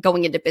when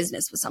going into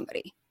business with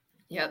somebody.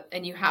 Yep.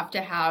 And you have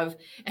to have,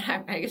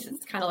 and I guess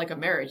it's kind of like a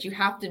marriage. You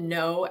have to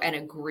know and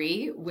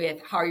agree with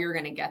how you're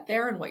going to get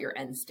there and what your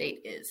end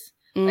state is.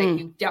 Like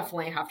you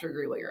definitely have to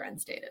agree what your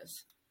end state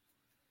is.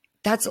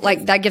 That's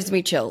like, that gives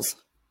me chills.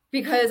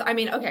 Because I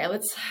mean, okay,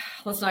 let's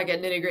not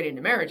get nitty gritty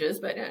into marriages,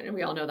 but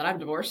we all know that I'm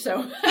divorced.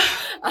 So,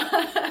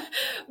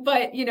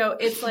 but you know,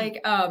 it's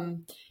like,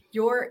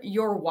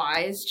 your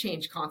whys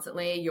change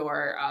constantly.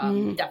 Your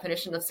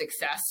definition of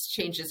success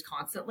changes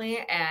constantly.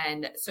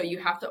 And so you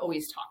have to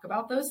always talk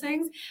about those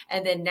things.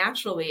 And then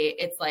naturally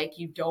it's like,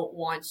 you don't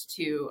want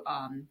to,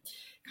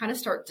 kind of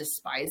start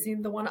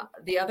despising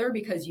the other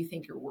because you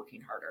think you're working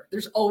harder.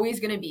 There's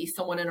always going to be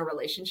someone in a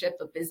relationship,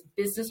 a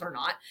business or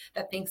not,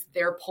 that thinks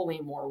they're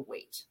pulling more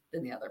weight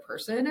than the other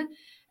person.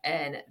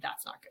 And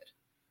that's not good.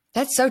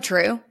 That's so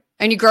true.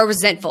 And you grow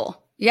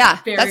resentful. Yeah,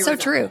 that's so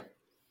true.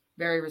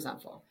 Very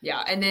resentful.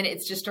 Yeah. And then it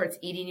just starts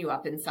eating you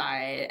up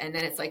inside. And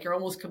then it's like, you're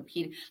almost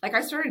competing. Like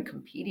I started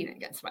competing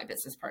against my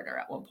business partner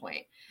at one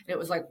point. And it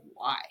was like,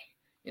 why?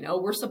 You know,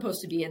 we're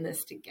supposed to be in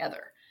this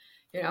together,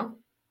 you know?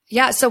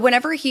 Yeah. So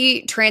whenever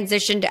he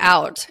transitioned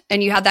out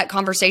and you had that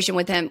conversation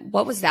with him,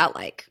 what was that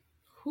like?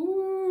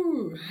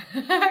 Ooh,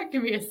 that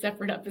could be a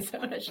separate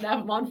episode. I should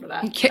have him on for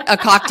that. A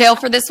cocktail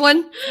for this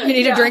one? You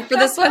need a drink for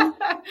this one?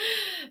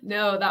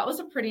 No, that was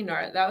a pretty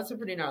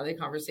gnarly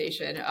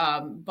conversation.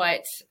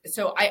 But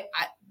so I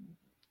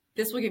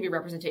this will give you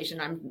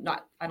representation. I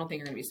don't think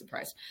you're going to be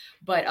surprised,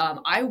 but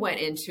I went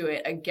into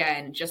it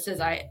again, just as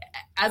I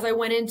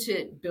went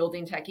into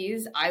building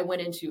techies, I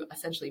went into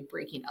essentially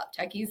breaking up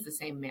techies the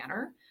same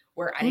manner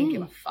where I didn't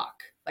give a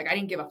fuck. Like I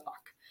didn't give a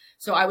fuck.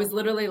 So I was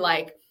literally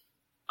like,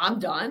 I'm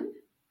done.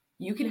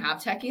 You can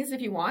have techies if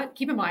you want.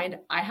 Keep in mind,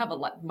 I have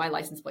my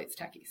license plate's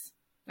techies.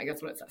 Like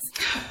that's what it says.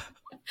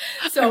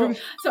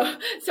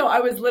 So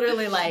I was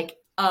literally like,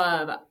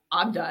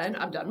 I'm done.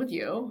 I'm done with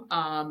you.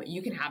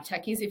 You can have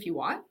techies if you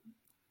want,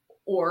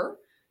 or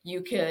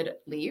you could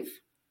leave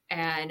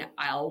and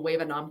I'll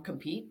waive a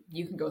non-compete.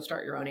 You can go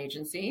start your own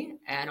agency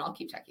and I'll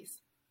keep techies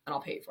and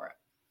I'll pay you for it.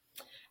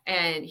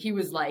 And he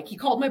was like, he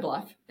called my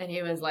bluff and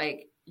he was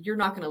like, you're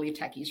not going to leave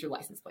techies. Your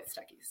license plate's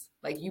techies.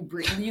 Like you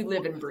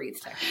live and breathe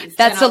techies.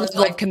 That's a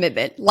level of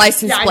commitment.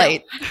 License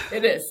plate.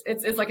 It is.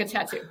 It's like a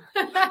tattoo.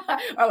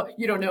 Oh,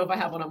 you don't know if I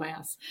have one on my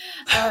ass.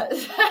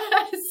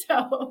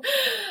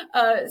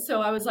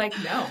 So I was like,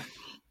 no,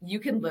 you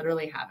can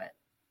literally have it.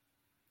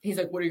 He's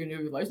like, what are you going to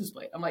do with your license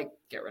plate? I'm like,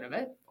 get rid of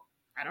it.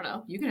 I don't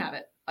know. You can have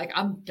it. Like,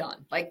 I'm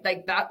done. Like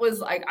that was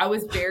like, I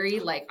was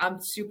very like, I'm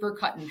super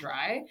cut and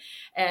dry.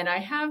 And I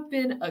have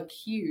been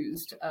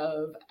accused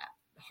of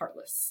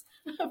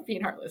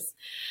being heartless.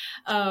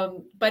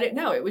 But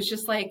it was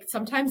just like,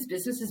 sometimes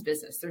business is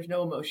business. There's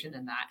no emotion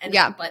in that. And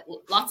yeah, but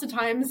lots of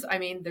times, I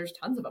mean, there's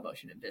tons of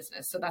emotion in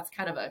business. So that's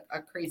kind of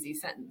a crazy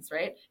sentence,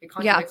 right? It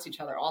contradicts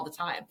each other all the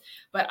time.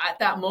 But at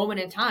that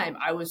moment in time,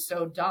 I was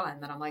so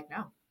done that I'm like,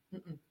 no,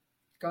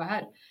 go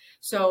ahead.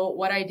 So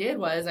what I did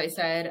was I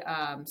said,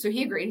 so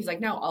he agreed. He's like,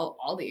 no,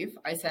 I'll leave.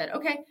 I said,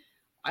 okay,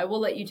 I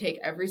will let you take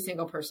every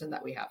single person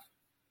that we have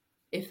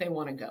if they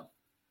want to go.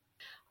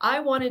 I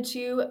wanted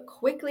to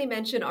quickly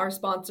mention our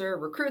sponsor,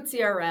 Recruit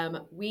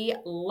CRM. We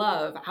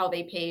love how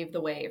they pave the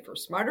way for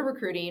smarter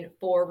recruiting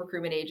for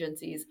recruitment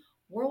agencies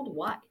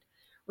worldwide.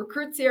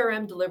 Recruit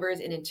CRM delivers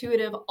an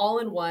intuitive,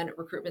 all-in-one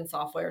recruitment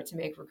software to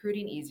make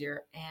recruiting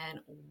easier and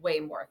way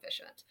more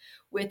efficient.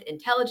 With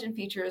intelligent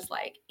features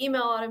like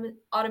email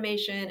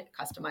automation,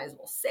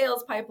 customizable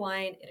sales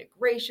pipeline,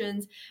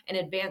 integrations, and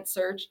advanced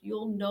search,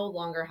 you'll no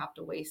longer have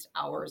to waste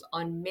hours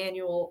on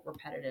manual,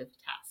 repetitive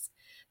tasks.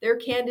 Their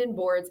Candidates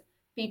boards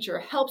feature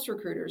helps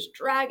recruiters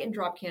drag and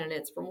drop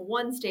candidates from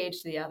one stage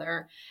to the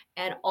other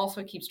and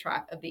also keeps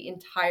track of the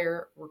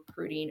entire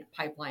recruiting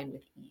pipeline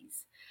with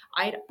ease.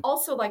 I'd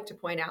also like to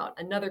point out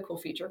another cool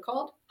feature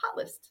called Hot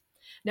List.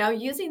 Now,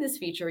 using this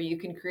feature, you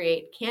can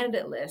create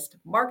candidate lists,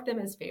 mark them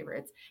as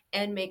favorites,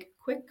 and make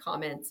quick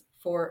comments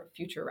for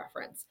future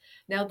reference.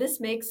 Now, this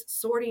makes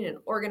sorting and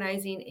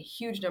organizing a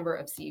huge number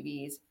of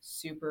CVs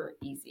super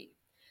easy.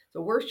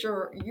 So we're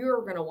sure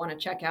you're going to want to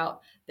check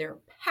out their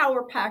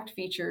power-packed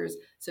features.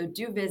 So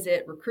do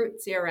visit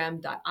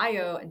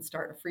recruitcrm.io and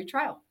start a free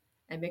trial.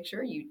 And make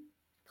sure you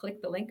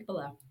click the link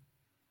below.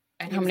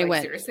 And how many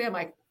went? Seriously? I'm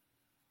like,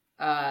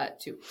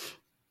 2.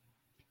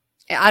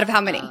 Out of how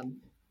many?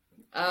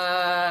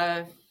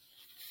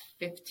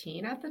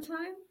 15 at the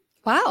time.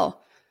 Wow.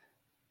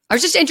 I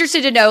was just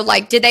interested to know,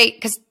 like, did they,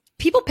 because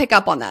people pick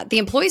up on that. The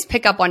employees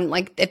pick up on,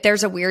 like, if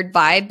there's a weird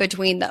vibe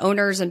between the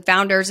owners and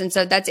founders. And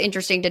so that's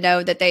interesting to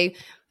know that they,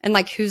 and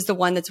like, who's the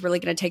one that's really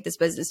going to take this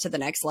business to the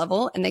next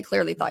level? And they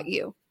clearly thought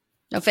you.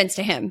 No offense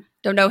to him.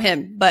 Don't know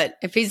him, but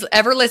if he's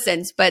ever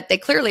listens, but they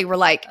clearly were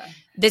like,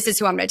 this is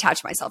who I'm going to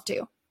attach myself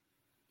to.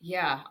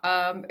 Yeah.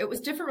 It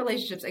was different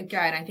relationships.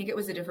 Again, I think it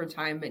was a different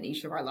time in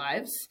each of our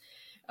lives,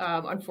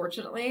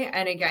 unfortunately.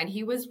 And again,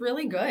 he was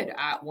really good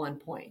at one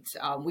point.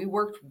 We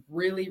worked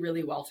really,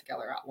 really well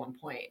together at one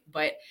point.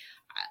 But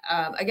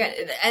again,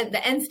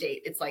 the end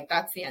state, it's like,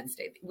 that's the end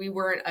state. We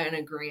weren't in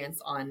agreement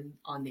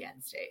on the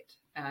end state.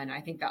 And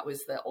I think that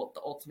was the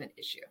ultimate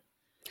issue.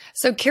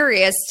 So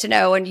curious to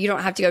know, and you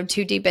don't have to go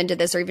too deep into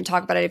this or even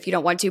talk about it if you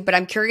don't want to, but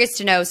I'm curious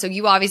to know. So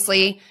you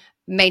obviously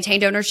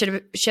maintained ownership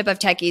of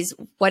Techies.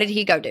 What did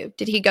he go do?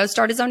 Did he go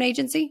start his own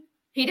agency?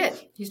 He did.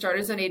 He started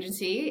his own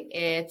agency.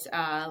 It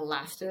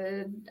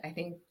lasted, I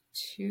think,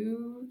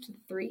 2 to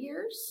 3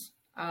 years.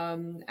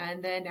 And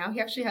then now he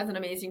actually has an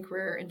amazing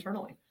career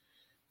internally.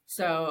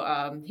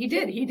 So he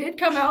did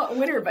come out a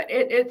winner, but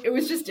it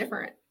was just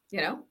different, you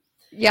know?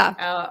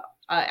 Yeah.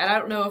 And I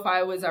don't know if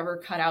I was ever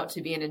cut out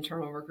to be an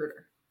internal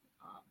recruiter.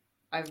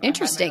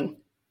 Interesting.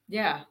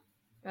 Yeah.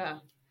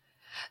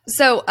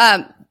 So,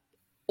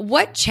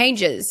 what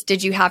changes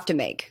did you have to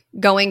make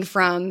going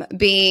from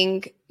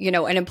being,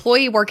 an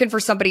employee working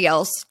for somebody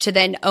else to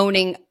then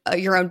owning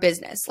your own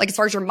business? Like, as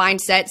far as your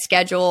mindset,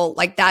 schedule,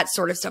 like that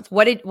sort of stuff,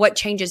 what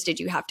changes did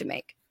you have to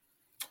make?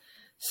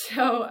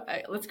 So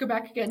let's go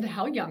back again to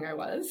how young I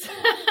was.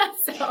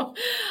 So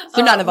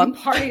none of them.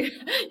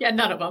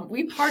 None of them.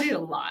 We partied a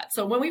lot.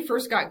 So when we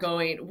first got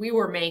going, we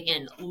were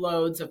making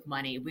loads of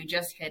money. We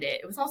just hit it.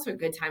 It was also a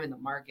good time in the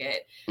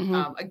market.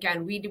 Mm-hmm.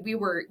 Again, we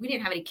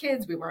didn't have any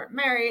kids. We weren't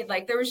married.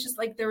 Like there was just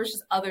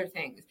other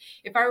things.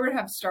 If I were to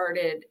have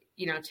started,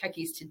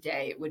 Techies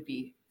today, it would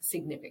be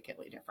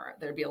significantly different.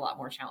 There'd be a lot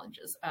more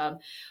challenges.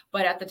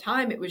 But at the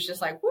time it was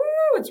just like, woo,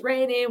 it's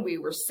raining. We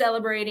were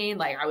celebrating.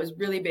 Like I was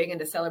really big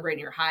into celebrating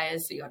your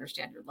highs so you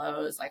understand your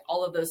lows, like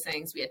all of those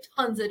things. We had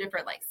tons of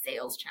different like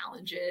sales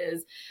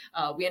challenges.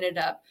 We ended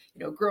up,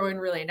 growing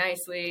really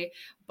nicely,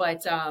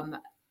 but,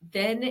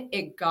 then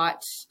it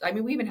got,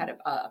 we even had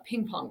a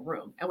ping pong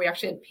room and we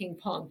actually had ping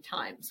pong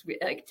times. We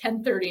like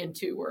 10:30 and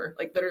 2 were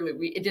like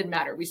literally, it didn't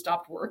matter. We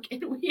stopped work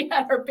and we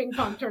had our ping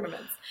pong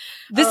tournaments.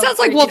 This sounds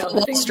like Wolf of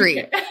Wall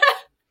Street.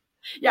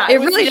 Yeah, it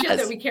really does. Shit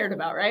that we cared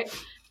about, right?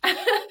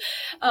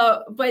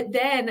 But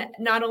then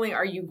not only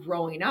are you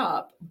growing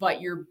up, but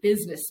your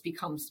business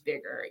becomes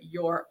bigger.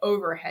 Your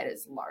overhead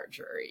is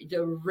larger.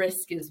 The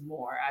risk is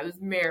more. I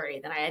was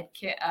married and I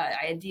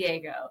had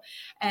Diego.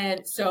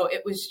 And so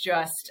it was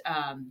just,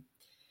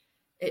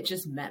 it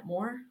just meant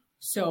more.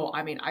 So,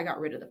 I got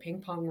rid of the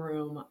ping pong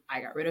room.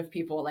 I got rid of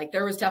people. Like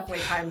there was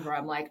definitely times where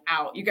I'm like,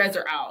 out, you guys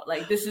are out.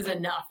 Like this is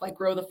enough. Like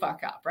grow the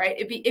fuck up. Right.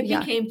 It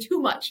became too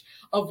much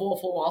of Wolf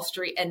of Wall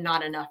Street and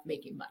not enough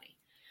making money.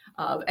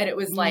 And it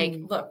was like,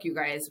 look, you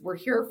guys, we're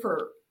here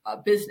for a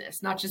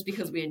business, not just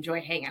because we enjoy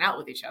hanging out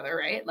with each other,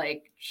 right?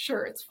 Like,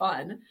 sure, it's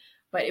fun,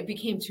 but it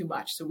became too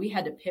much. So we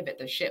had to pivot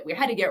the shit. We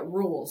had to get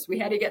rules. We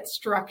had to get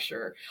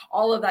structure.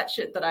 All of that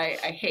shit that I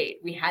hate,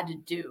 we had to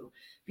do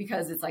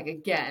because it's like,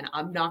 again,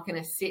 I'm not going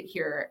to sit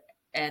here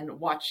and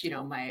watch,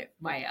 my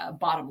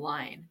bottom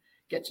line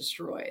get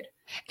destroyed.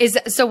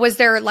 Was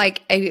there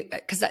like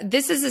because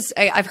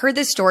I've heard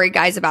this story,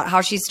 guys, about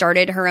how she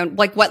started her own,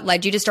 like what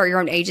led you to start your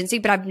own agency,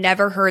 but I've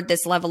never heard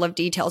this level of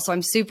detail. So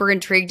I'm super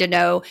intrigued to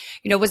know,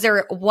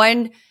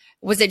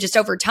 was it just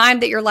over time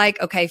that you're like,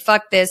 okay,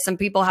 fuck this. Some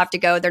people have to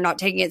go. They're not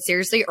taking it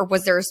seriously. Or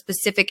was there a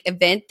specific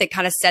event that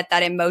kind of set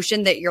that in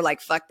motion that you're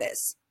like, fuck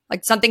this?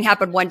 Like something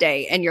happened one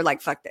day and you're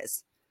like, fuck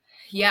this.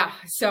 Yeah.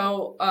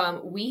 So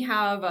we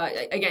have,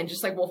 again,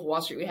 just like Wolf of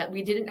Wall Street,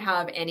 we didn't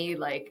have any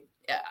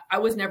I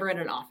was never in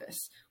an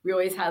office. We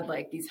always had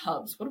like these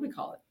hubs. What do we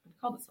call it? We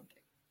called it something.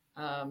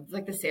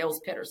 like the sales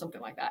pit or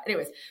something like that.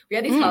 Anyways, we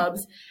had these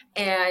hubs,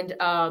 and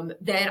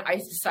then I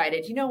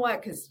decided, you know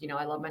what? Because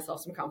I love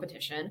myself some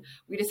competition.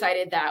 We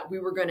decided that we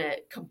were going to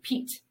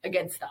compete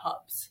against the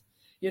hubs.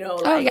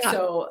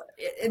 So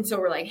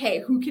we're like, hey,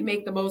 who can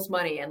make the most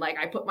money? And like,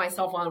 I put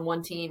myself on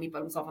one team, he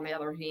put himself on the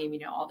other team,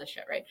 all this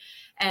shit, right?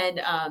 And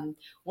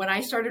when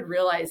I started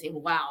realizing,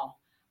 wow,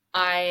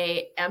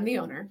 I am the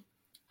owner.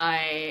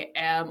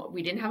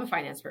 We didn't have a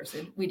finance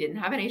person. We didn't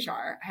have an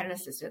HR. I had an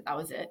assistant. That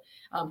was it.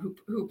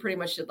 Who pretty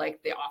much did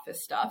like the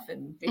office stuff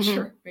and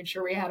made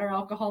sure we had our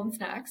alcohol and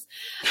snacks.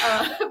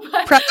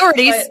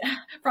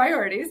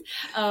 Priorities.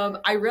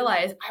 I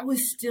realized I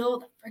was still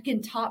the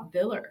freaking top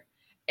biller.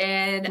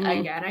 And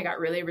again, I got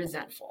really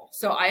resentful.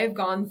 So I have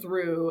gone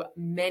through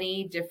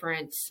many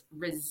different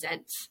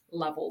resent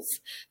levels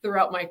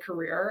throughout my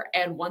career.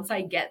 And once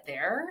I get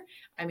there,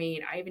 I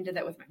even did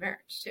that with my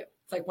marriage too.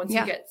 It's like once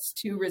you get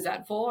too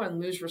resentful and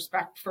lose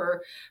respect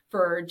for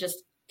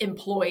just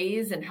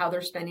employees and how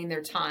they're spending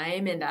their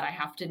time, and that I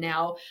have to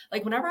now,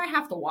 like whenever I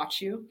have to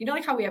watch you,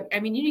 like how we have, you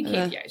need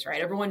KPIs,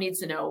 right? Everyone needs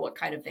to know what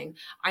kind of thing.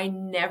 I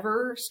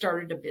never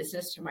started a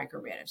business to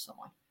micromanage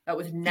someone. That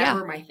was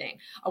never my thing.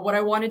 What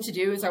I wanted to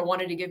do is I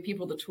wanted to give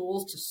people the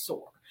tools to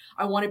soar.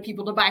 I wanted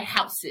people to buy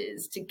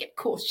houses, to get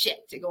cool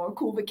shit, to go on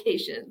cool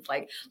vacations.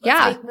 Like,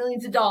 let's make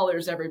millions of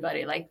dollars,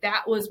 everybody. Like,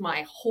 that was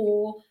my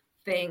whole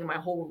thing, my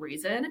whole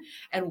reason.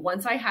 And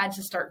once I had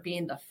to start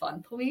being the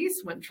fun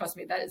police, when, trust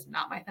me, that is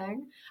not my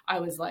thing,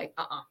 I was like,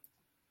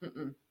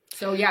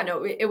 So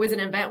it was an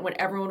event when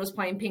everyone was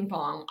playing ping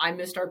pong. I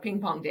missed our ping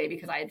pong day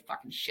because I had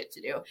fucking shit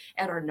to do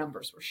and our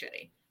numbers were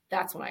shitty.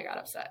 That's when I got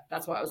upset.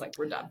 That's why I was like,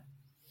 we're done.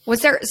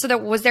 Was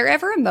there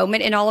ever a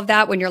moment in all of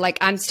that when you're like,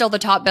 I'm still the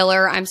top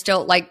biller, I'm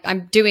still like,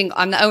 I'm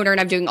the owner and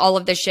I'm doing all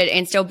of this shit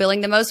and still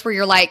billing the most, where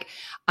you're like,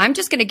 I'm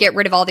just going to get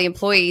rid of all the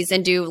employees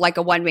and do like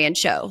a one-man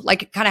show,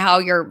 like kind of how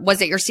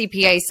was it your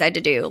CPA said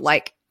to do,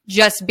 like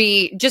just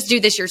do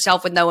this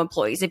yourself with no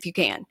employees if you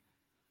can?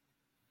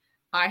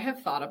 I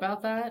have thought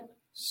about that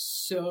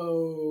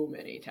so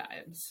many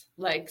times,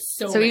 like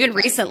so even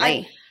times.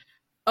 Recently.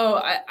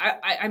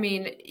 I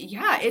mean,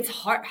 yeah, it's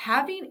hard.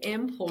 Having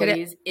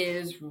employees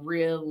is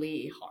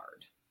really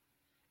hard.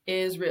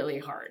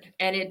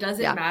 And it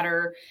doesn't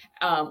matter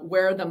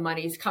where the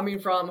money's coming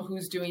from,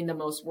 who's doing the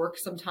most work.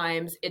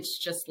 Sometimes it's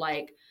just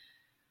like,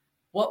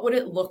 what would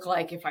it look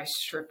like if I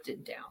stripped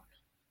it down?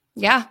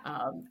 Yeah.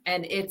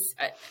 And it's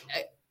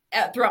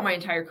throughout my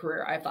entire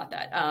career, I've thought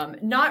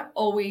that. Not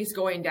always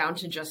going down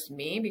to just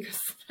me,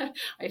 because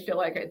I feel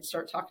like I'd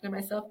start talking to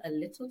myself a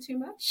little too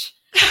much.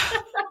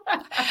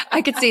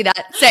 I could see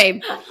that.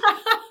 Same.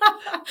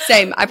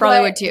 I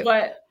probably would too.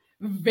 But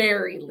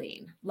very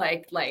lean,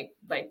 like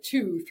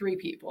 2-3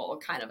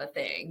 people kind of a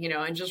thing,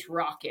 and just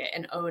rock it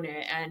and own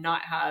it and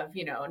not have,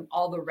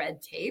 all the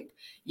red tape.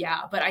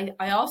 Yeah. But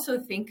I also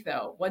think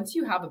though, once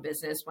you have a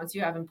business, once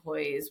you have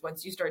employees,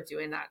 once you start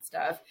doing that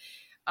stuff,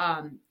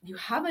 you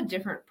have a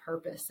different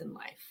purpose in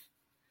life.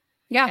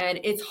 Yeah. And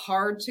it's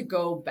hard to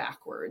go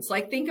backwards.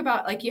 Like, think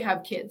about, like, you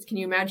have kids. Can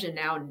you imagine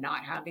now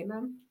not having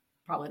them?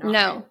 Probably not.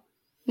 No. Right?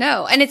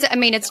 No. And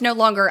it's no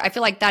longer, I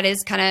feel like that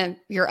is kind of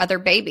your other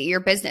baby, your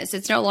business.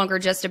 It's no longer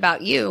just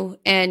about you,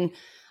 and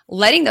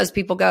letting those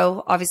people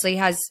go obviously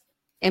has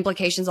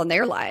implications on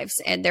their lives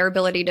and their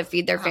ability to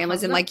feed their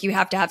families. And like, you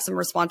have to have some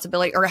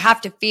responsibility, or have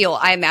to feel,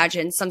 I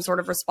imagine, some sort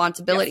of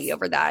responsibility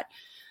over that.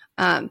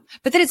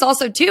 But then it's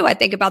also too, I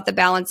think about the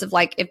balance of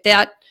like, if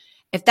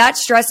that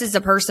stresses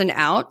a person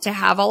out to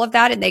have all of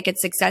that, and they could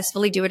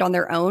successfully do it on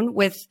their own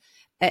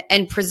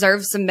and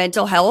preserve some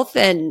mental health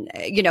and,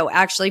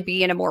 actually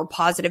be in a more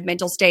positive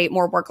mental state,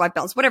 more work-life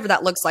balance, whatever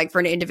that looks like for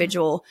an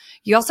individual,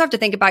 you also have to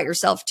think about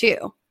yourself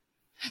too.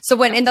 So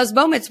when in those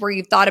moments where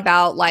you've thought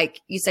about,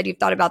 like you said, you've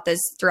thought about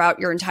this throughout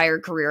your entire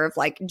career of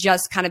like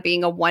just kind of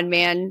being a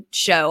one-man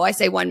show. I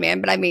say one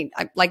man, but I mean,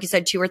 like you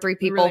said, 2 or 3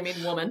 people. You really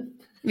mean woman.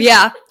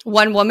 Yeah.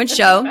 One woman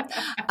show.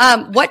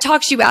 What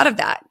talks you out of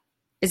that?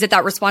 Is it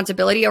that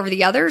responsibility over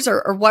the others,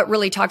 or what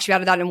really talks you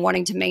out of that and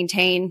wanting to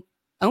maintain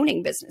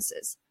owning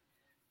businesses?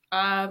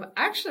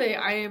 Actually,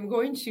 I am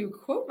going to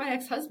quote my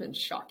ex-husband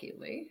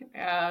shockingly.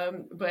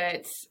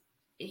 But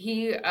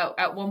he,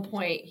 at one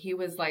point he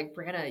was like,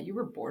 Brianna, you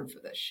were born for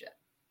this shit.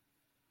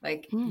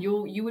 Like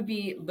you would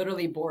be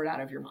literally bored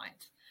out of your mind.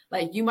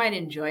 Like, you might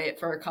enjoy it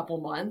for a couple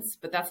months,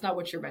 but that's not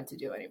what you're meant to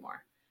do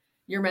anymore.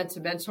 You're meant to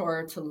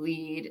mentor, to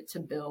lead, to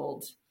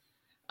build.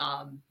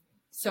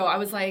 So I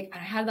was like, I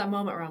had that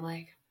moment where I'm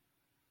like,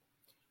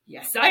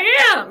 yes, I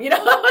am.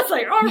 I was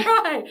like, all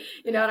right.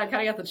 And I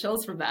kind of got the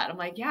chills from that. I'm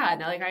like, yeah,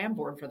 no, like, I am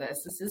born for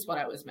this. This is what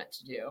I was meant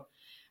to do.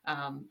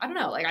 I don't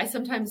know. Like,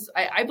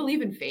 I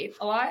believe in fate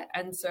a lot.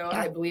 And so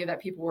I believe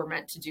that people were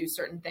meant to do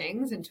certain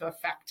things and to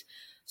affect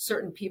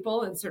certain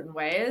people in certain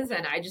ways.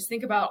 And I just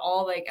think about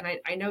all, like, and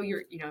I know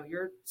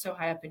you're so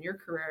high up in your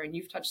career and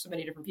you've touched so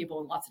many different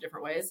people in lots of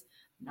different ways.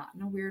 not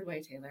in a weird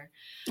way, Taylor.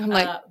 I'm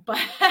like, but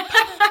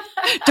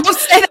don't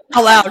say that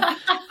out loud.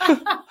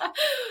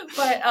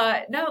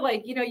 But no,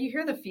 like, you know, you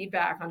hear the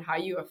feedback on how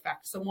you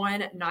affect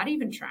someone, not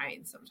even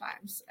trying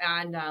sometimes.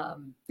 And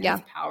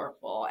it's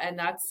powerful. And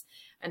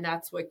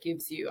that's what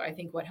gives you, I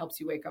think, what helps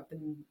you wake up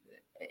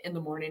in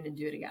the morning and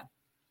do it again.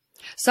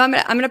 So I'm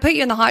gonna put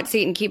you in the hot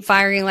seat and keep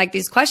firing like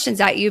these questions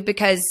at you,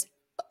 because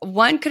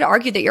one could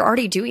argue that you're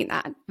already doing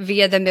that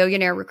via the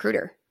Millionaire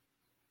Recruiter.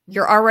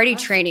 You're already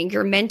training,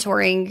 you're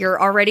mentoring, you're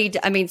already,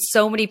 I mean,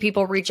 so many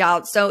people reach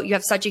out. So you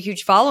have such a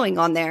huge following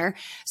on there.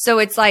 So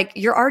it's like,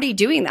 you're already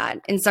doing that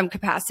in some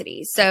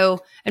capacity. So,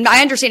 and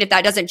I understand if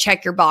that doesn't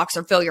check your box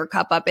or fill your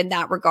cup up in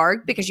that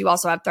regard, because you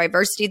also have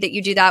Thriversity that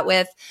you do that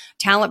with,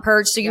 Talent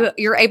Purge. So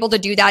you're able to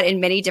do that in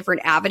many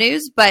different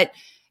avenues, but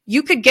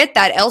you could get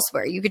that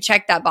elsewhere. You could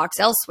check that box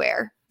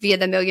elsewhere via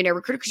the Millionaire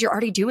Recruiter because you're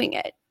already doing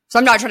it. So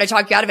I'm not trying to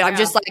talk you out of it. I'm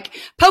just like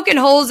poking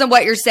holes in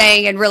what you're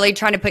saying and really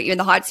trying to put you in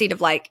the hot seat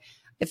of like,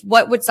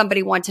 what would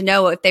somebody want to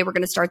know if they were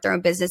going to start their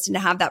own business and to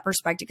have that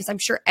perspective? Because I'm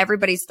sure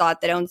everybody's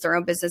thought that owns their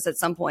own business at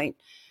some point,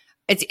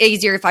 it's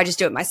easier if I just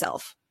do it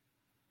myself.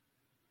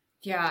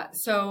 Yeah.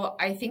 So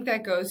I think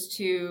that goes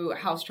to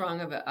how strong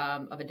of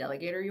a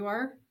delegator you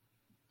are,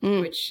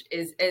 which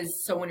is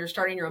so when you're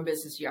starting your own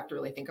business, you have to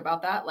really think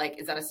about that. Like,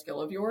 is that a skill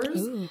of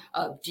yours?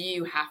 Do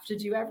you have to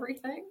do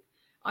everything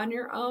on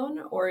your own,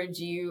 or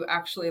do you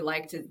actually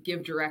like to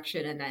give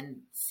direction and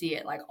then see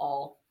it like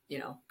all, you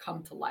know,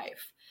 come to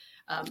life?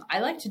 I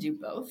like to do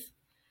both,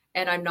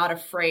 and I'm not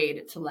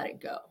afraid to let it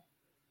go.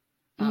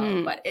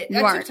 But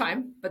that took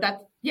time. But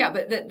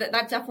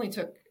that definitely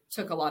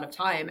took a lot of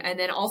time. And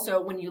then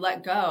also when you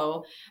let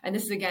go, and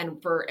this is again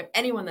for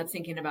anyone that's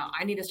thinking about,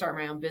 I need to start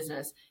my own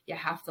business, you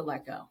have to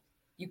let go.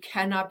 You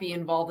cannot be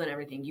involved in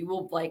everything. You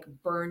will like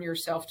burn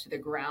yourself to the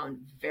ground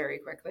very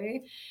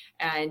quickly.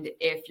 And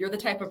if you're the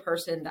type of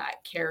person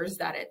that cares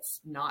that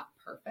it's not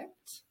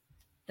perfect,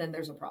 then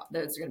there's a problem.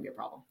 There's going to be a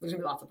problem. There's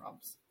going to be lots of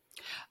problems.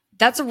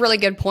 That's a really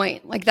good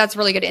point. Like, that's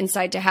really good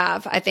insight to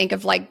have. I think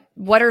of like,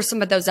 what are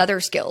some of those other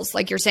skills?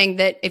 Like, you're saying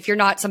that if you're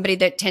not somebody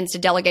that tends to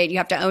delegate, you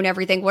have to own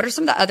everything. What are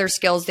some of the other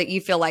skills that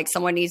you feel like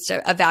someone needs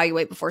to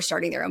evaluate before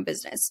starting their own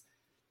business?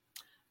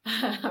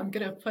 I'm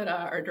going to put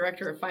our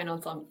director of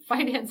finance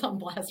on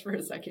blast for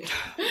a second.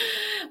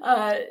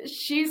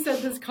 She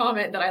said this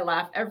comment that I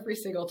laugh every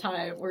single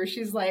time, where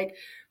she's like,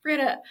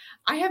 Brianna,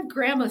 I have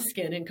grandma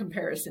skin in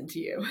comparison to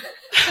you.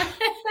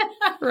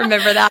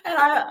 Remember that? And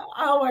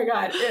oh my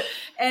God.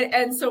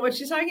 And so what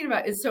she's talking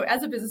about is, so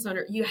as a business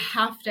owner, you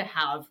have to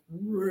have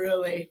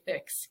really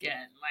thick skin,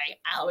 like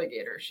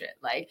alligator shit.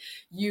 Like,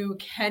 you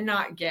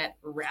cannot get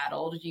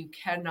rattled. You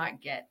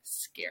cannot get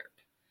scared.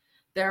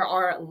 There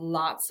are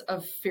lots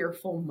of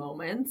fearful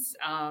moments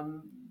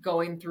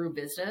going through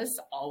business,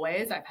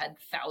 always. I've had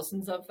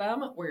thousands of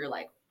them where you're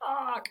like,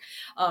 fuck.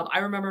 I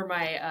remember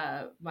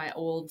my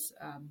old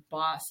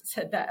boss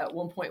said that at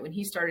one point when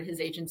he started his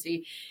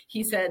agency,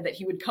 he said that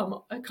he would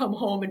come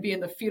home and be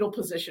in the fetal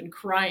position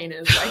crying,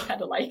 and his wife had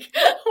to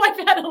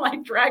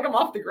like drag him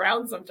off the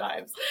ground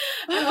sometimes.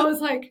 And I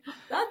was like,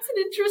 that's an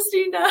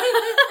interesting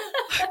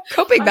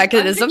coping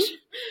mechanism.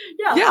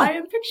 I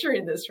am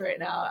picturing this right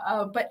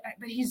now. But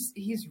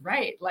he's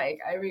right. Like,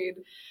 I mean,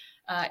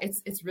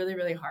 it's really,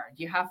 really hard.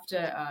 You have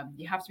to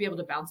be able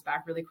to bounce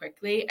back really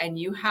quickly, and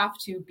you have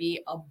to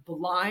be a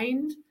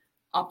blind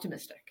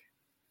optimistic.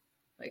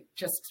 Like,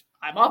 just,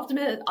 I'm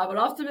an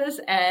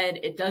optimist, and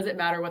it doesn't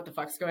matter what the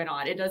fuck's going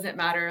on. It doesn't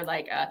matter.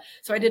 Like,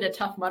 so I did a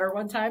Tough Mudder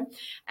one time,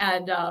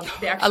 and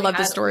they actually, I love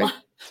this story.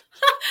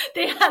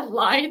 They had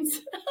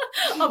lines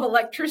of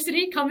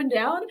electricity coming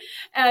down,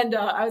 and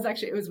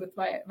it was with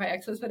my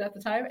ex-husband at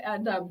the time,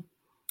 and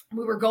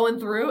we were going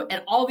through,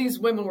 and all these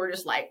women were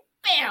just like,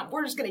 bam,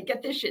 we're just going to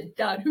get this shit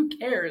done. Who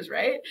cares,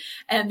 right?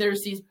 And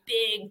there's these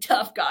big,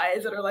 tough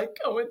guys that are like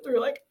going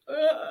through like,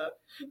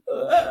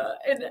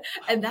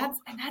 and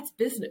that's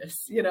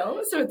business, you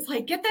know? So it's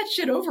like, get that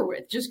shit over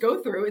with. Just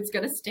go through. It's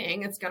going to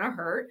sting. It's going to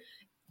hurt.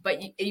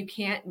 But you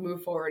can't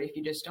move forward if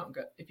you just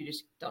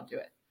don't do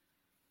it.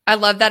 I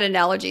love that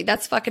analogy.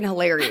 That's fucking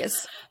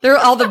hilarious. They're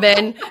all the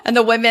men and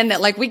the women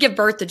that like, we give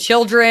birth to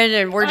children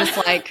and we're just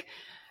like,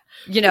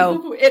 you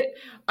know.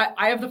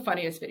 I have the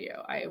funniest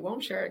video. I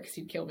won't share it because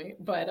he'd kill me.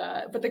 But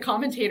the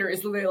commentator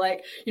is literally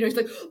like, you know, he's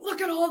like, look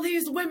at all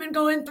these women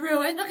going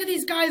through, and look at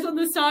these guys on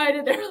the side,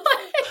 and they're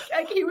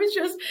like he was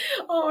just,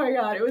 oh my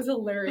God, it was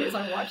hilarious.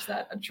 I watched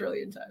that a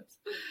trillion times.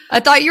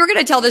 I thought you were going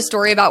to tell this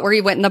story about where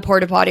you went in the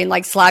porta potty and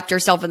like slapped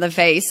yourself in the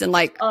face and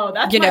like, oh,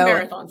 that's my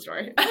marathon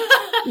story.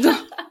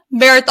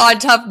 Marathon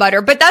Tough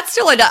Mudder, but that's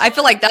still I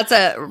feel like that's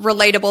a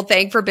relatable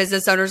thing for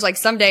business owners. Like,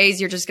 some days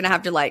you're just going to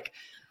have to like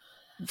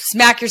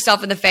smack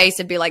yourself in the face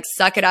and be like,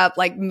 suck it up,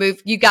 like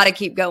move, you got to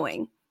keep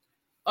going.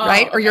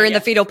 Right? Or you're in the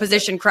fetal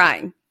position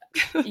crying.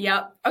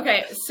 Yep.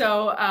 Okay.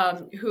 So,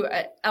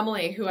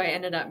 Emily, who I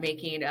ended up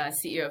making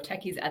CEO of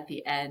Techies at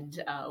the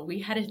end, we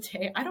had a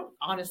day. I don't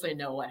honestly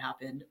know what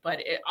happened, but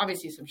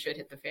obviously some shit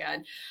hit the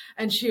fan.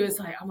 And she was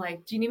like, I'm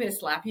like, do you need me to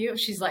slap you?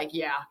 She's like,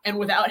 yeah. And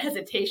without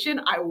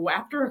hesitation, I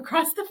whacked her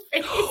across the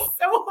face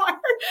so hard.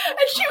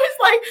 And she was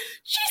like,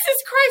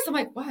 Jesus Christ. I'm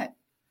like, what?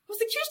 I was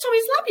like, you just told me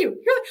to slap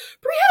you. You're like,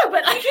 Brianna,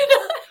 but I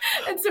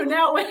cannot. And so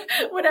now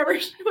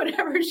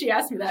whenever she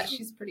asks me that,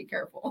 she's pretty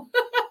careful.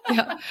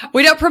 Yeah.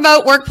 We don't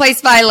promote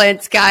workplace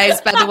violence, guys,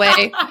 by the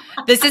way.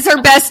 This is her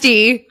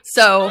bestie,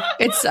 so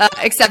it's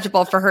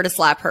acceptable for her to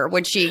slap her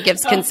when she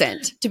gives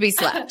consent to be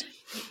slapped.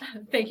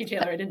 Thank you,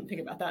 Taylor. I didn't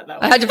think about that.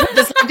 I had to put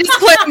this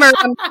disclaimer.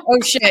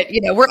 Oh, shit.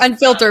 We're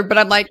unfiltered, but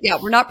I'm like, yeah,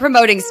 we're not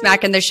promoting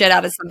smacking the shit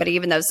out of somebody,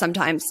 even though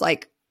sometimes,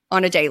 like,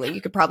 on a daily,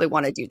 you could probably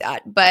want to do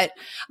that. But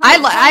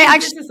I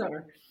actually...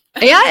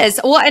 Yes.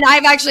 Well, and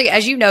I've actually,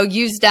 as you know,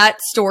 used that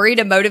story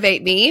to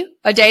motivate me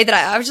a day that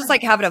I was just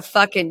like having a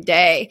fucking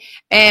day.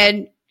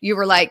 And you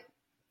were like,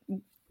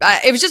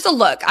 it was just a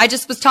look. I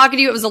just was talking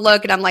to you. It was a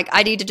look. And I'm like,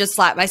 I need to just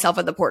slap myself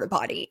in the porta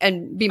potty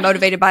and be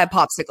motivated by a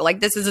popsicle.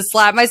 Like, this is a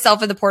slap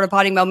myself in the porta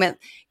potty moment.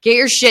 Get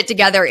your shit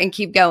together and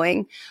keep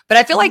going. But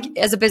I feel like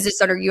as a business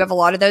owner, you have a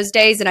lot of those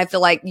days. And I feel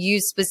like you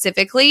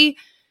specifically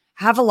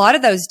have a lot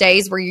of those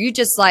days where you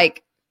just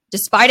like,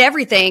 despite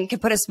everything, can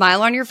put a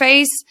smile on your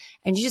face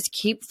and you just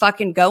keep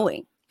fucking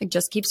going. Like,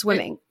 just keep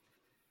swimming.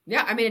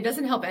 Yeah. I mean, it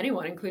doesn't help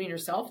anyone, including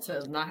yourself,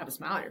 to not have a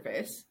smile on your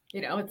face.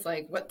 It's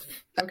like, what?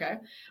 Okay.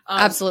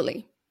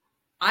 Absolutely.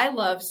 I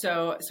love,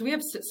 so we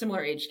have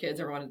similar age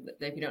kids, everyone,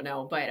 if you don't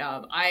know, but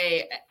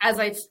as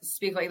I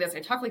speak like this,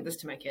 I talk like this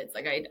to my kids.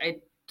 Like I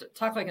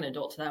talk like an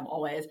adult to them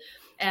always.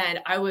 And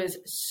I was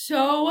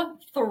so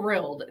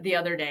thrilled the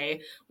other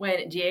day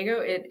when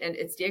Diego, and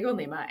it's Diego and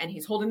Lima, and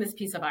he's holding this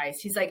piece of ice.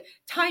 He's like,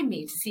 time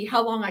me to see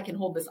how long I can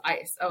hold this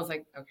ice. I was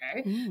like,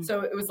 okay.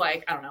 So it was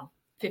like, I don't know,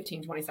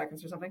 15, 20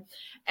 seconds or something.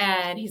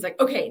 And he's like,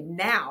 okay,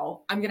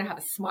 now I'm going to have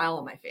a smile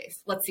on my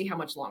face. Let's see how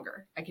much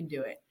longer I can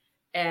do it.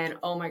 And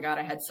oh my God,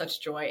 I had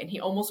such joy. And he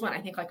almost went, I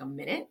think, like a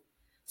minute.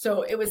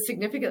 So it was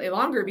significantly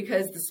longer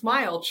because the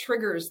smile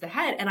triggers the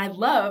head. And I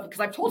love,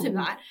 because I've told him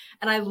that,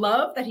 and I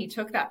love that he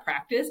took that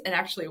practice and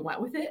actually went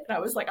with it. And I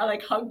was like, I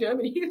like hugged him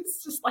and he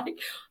was just like,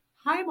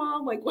 hi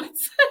mom, like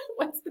what's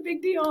the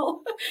big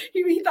deal?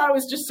 He thought I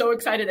was just so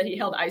excited that he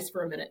held ice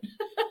for a minute.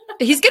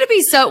 He's going to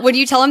be when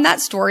you tell him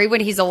that story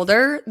when he's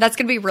older, that's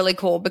going to be really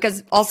cool,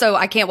 because also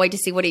I can't wait to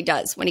see what he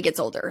does when he gets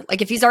older.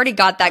 Like, if he's already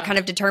got that kind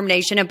of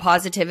determination and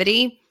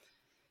positivity,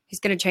 he's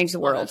going to change the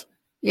world.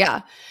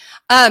 Yeah.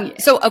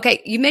 So,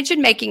 okay, you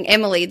mentioned making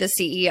Emily the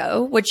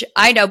CEO, which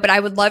I know, but I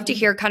would love to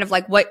hear kind of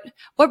like what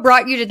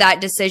brought you to that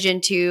decision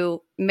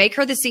to make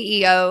her the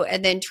CEO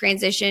and then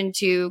transition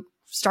to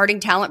starting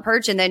Talent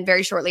Perch and then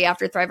very shortly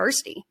after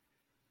Thriversity.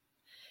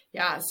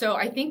 Yeah. So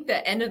I think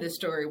the end of the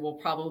story will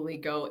probably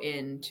go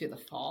into the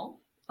fall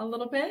a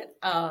little bit.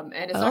 And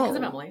it's not because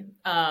of Emily.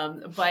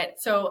 But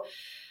so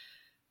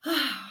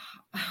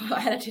I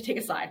had to take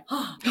a sigh.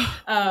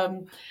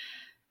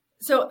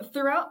 So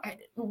throughout,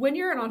 when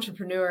you're an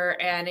entrepreneur,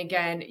 and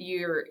again,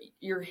 you're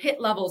hit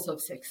levels of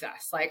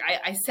success. Like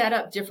I set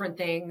up different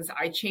things.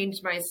 I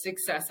changed my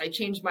success. I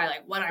changed my,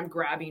 like, what I'm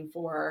grabbing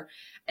for.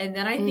 And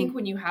then I think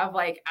when you have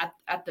like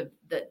at the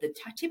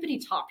tippity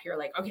top here,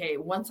 like, okay,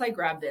 once I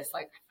grab this,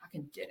 like, I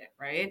fucking did it.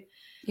 Right.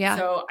 Yeah.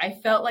 So I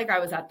felt like I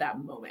was at that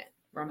moment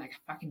where I'm like,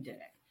 I fucking did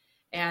it.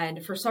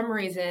 And for some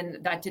reason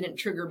that didn't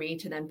trigger me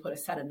to then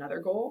set another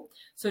goal.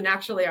 So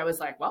naturally I was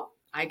like, well,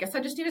 I guess I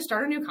just need to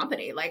start a new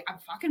company. Like, I'm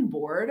fucking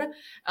bored.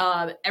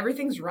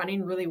 Everything's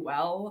running really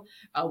well.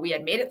 We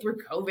had made it through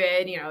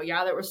COVID.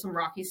 Yeah, there was some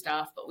rocky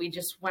stuff, but we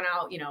just went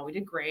out, we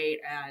did great.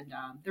 And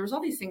there was all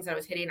these things I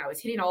was hitting. I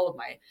was hitting all of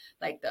my,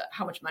 like,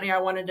 how much money I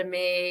wanted to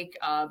make,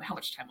 how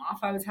much time off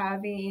I was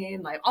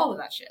having, like all of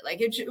that shit.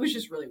 Like, it was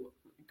just really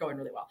going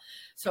really well.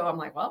 So I'm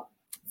like, well,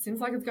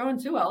 seems like it's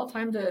going too well.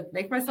 Time to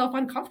make myself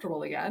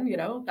uncomfortable again.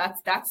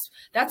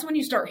 That's when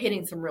you start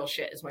hitting some real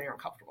shit, is when you're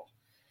uncomfortable.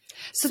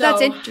 So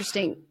that's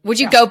interesting. Would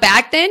you go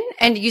back then?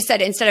 And you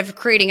said instead of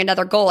creating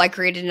another goal, I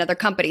created another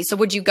company. So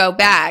would you go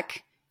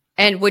back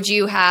and would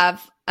you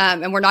have,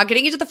 and we're not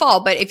getting into the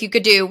fall, but if you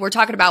could we're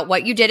talking about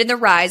what you did in the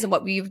rise and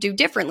what you do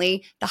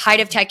differently, the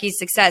height of Techie's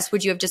success,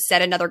 would you have just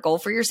set another goal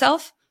for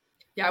yourself?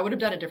 Yeah, I would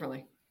have done it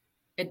differently.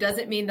 It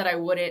doesn't mean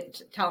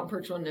that Talent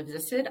Perch wouldn't have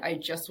existed. I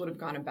just would have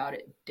gone about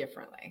it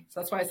differently. So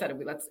that's why I said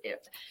let's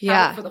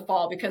have it for the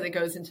fall, because it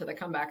goes into the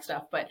comeback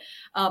stuff. But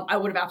I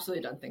would have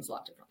absolutely done things a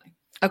lot differently.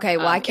 Okay,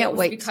 well, I can't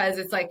wait. Because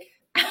it's like...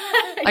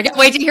 I can't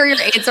wait to hear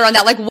your answer on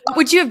that. Like, what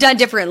would you have done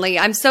differently?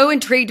 I'm so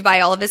intrigued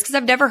by all of this because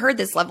I've never heard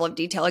this level of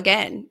detail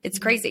again. It's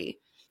crazy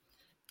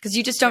because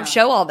you just don't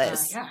show all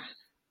this.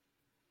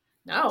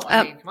 No,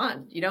 I mean, come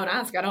on. You don't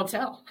ask, I don't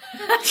tell.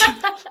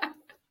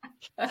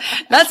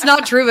 That's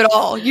not true at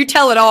all. You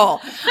tell it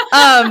all.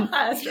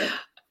 That's true.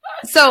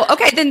 So,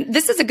 okay, then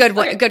this is a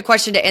good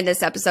question to end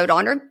this episode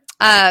on.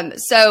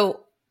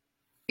 So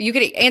you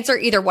could answer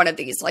either one of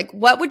these. Like,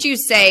 what would you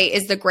say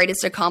is the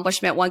greatest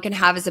accomplishment one can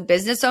have as a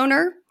business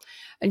owner?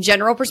 a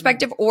general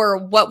perspective, or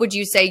what would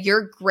you say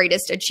your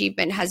greatest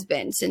achievement has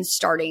been since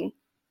starting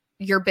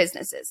your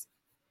businesses?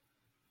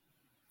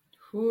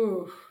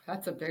 Ooh,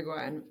 that's a big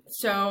one.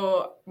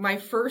 So my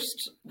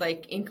first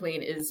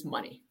inkling is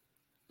money.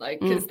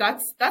 Because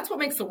that's what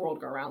makes the world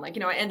go around.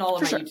 I end all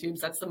of my YouTubes.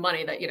 That's the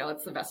money that,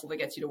 it's the vessel that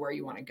gets you to where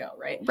you want to go.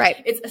 Right.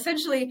 Right. It's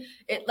essentially,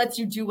 it lets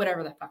you do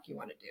whatever the fuck you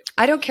want to do.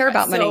 I don't care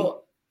about money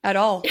at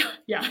all.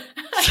 Yeah.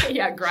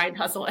 Yeah. Grind,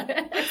 hustle.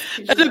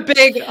 That's a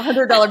big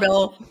 $100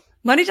 bill.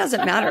 Money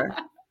doesn't matter.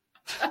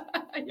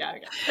 Yeah.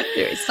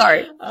 Anyway,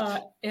 sorry.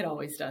 It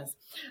always does.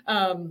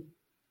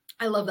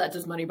 I love that.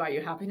 Does money buy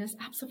you happiness?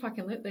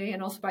 Absolutely.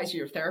 And also buys you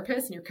your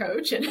therapist and your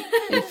coach and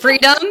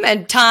freedom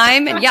and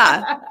time. And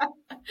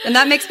and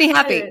that makes me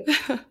happy.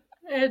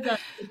 It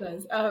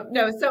does.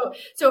 No.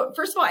 So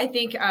first of all, I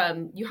think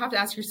you have to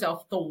ask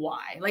yourself the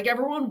why.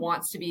 Everyone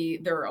wants to be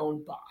their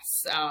own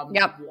boss.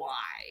 Why?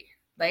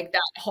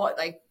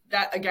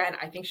 That again,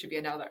 I think should be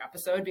another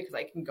episode because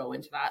I can go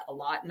into that a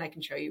lot and I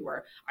can show you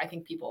where I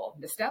think people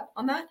misstep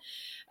on that.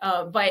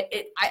 But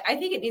I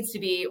think it needs to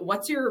be,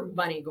 what's your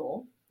money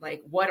goal?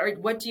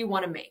 What do you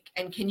want to make?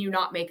 And can you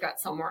not make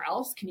that somewhere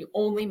else? Can you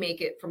only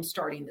make it from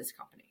starting this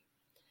company?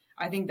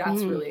 I think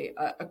that's really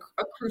a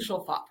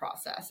crucial thought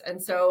process.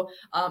 And so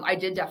I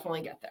did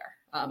definitely get there.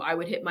 I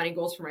would hit money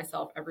goals for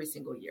myself every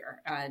single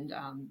year. And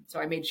so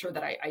I made sure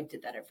that I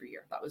did that every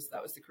year. That was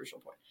the crucial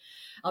point.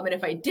 And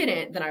if I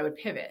didn't, then I would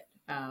pivot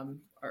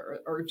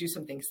or do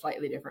something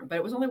slightly different. But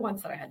it was only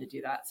once that I had to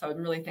do that. So I'm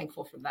really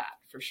thankful for that,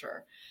 for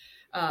sure.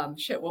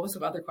 What was the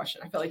other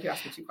question? I felt like you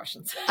asked me 2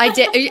 questions. I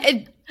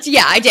did.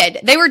 Yeah, I did.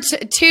 They were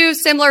two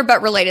similar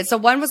but related. So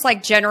one was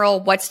general,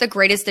 what's the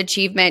greatest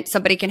achievement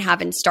somebody can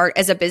have and start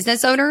as a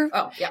business owner?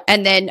 Oh, yeah.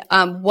 And then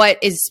what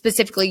is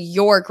specifically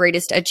your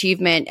greatest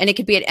achievement? And it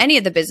could be at any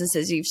of the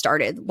businesses you've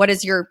started. What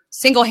is your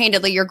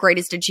single-handedly your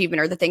greatest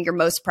achievement or the thing you're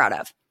most proud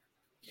of?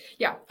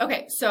 Yeah.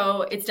 Okay.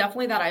 So it's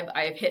definitely that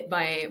I've hit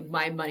my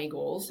money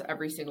goals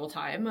every single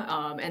time.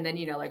 And then,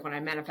 when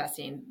I'm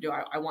manifesting,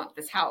 I want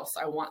this house,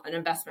 I want an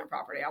investment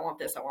property, I want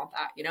this, I want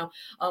that,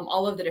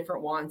 all of the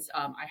different wants,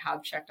 I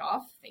have checked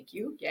off. Thank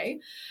you. Yay.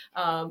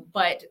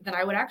 But then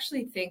I would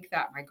actually think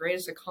that my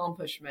greatest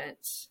accomplishment,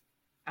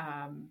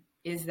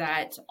 is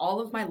that all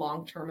of my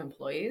long-term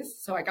employees,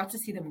 so I got to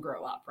see them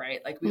grow up,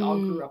 right? We all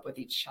grew up with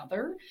each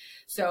other.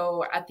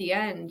 So at the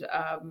end,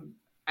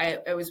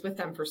 I was with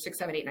them for 6,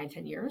 7, 8, 9,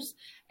 10 years.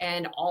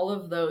 And all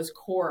of those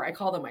core, I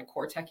call them my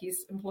core techies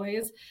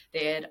employees,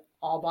 they had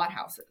all bought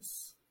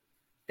houses.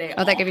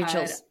 That gave you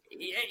chills.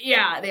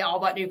 Yeah. They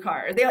all bought new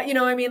cars. They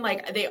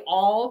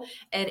all,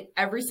 and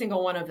every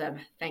single one of them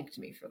thanked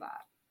me for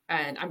that.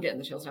 And I'm getting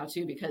the chills now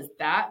too, because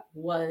that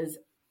was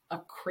a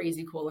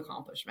crazy cool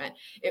accomplishment.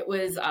 It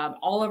was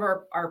all of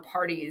our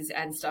parties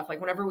and stuff.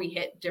 Whenever we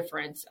hit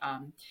different,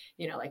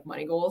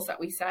 money goals that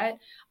we set,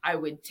 I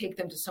would take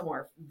them to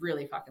somewhere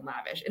really fucking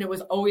lavish. And it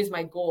was always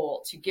my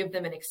goal to give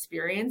them an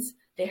experience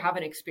they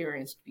haven't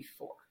experienced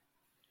before.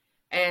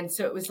 And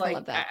so it was I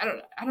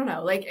don't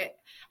know,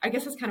 I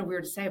guess it's kind of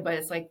weird to say, but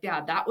it's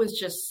that was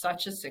just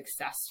such a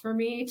success for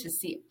me to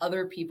see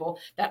other people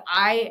that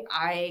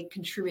I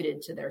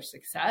contributed to their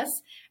success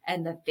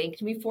and that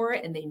thanked me for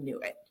it. And they knew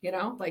it, I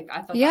thought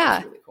that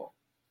was really cool.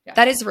 Yeah.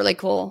 That is really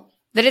cool.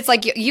 That it's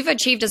you've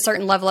achieved a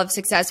certain level of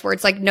success where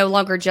it's no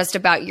longer just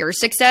about your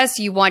success.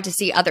 You want to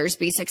see others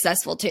be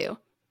successful too.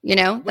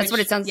 That's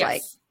what it sounds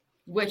like.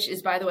 Which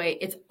is, by the way,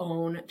 its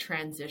own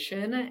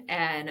transition.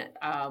 And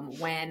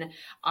when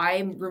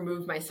I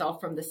removed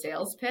myself from the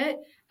sales pit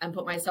and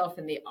put myself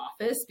in the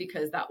office,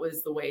 because that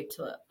was the way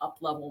to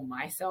up-level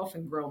myself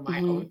and grow my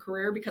own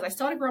career, because I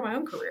still had to grow my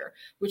own career,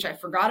 which I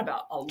forgot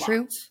about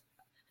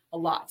a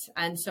lot.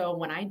 And so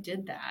when I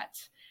did that,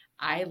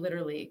 I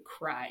literally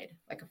cried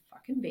like a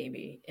fucking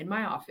baby in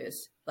my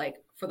office,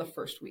 for the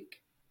first week.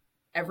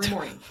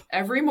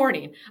 Every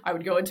morning I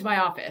would go into my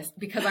office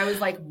because I was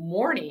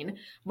mourning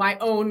my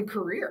own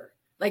career.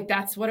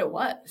 That's what it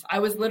was. I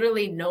was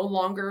literally no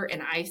longer an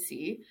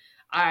IC.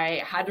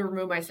 I had to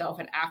remove myself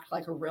and act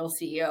like a real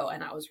CEO.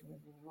 And that was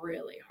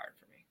really hard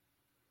for me.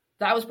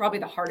 That was probably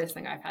the hardest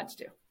thing I've had to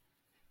do.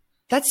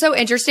 That's so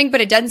interesting, but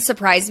it doesn't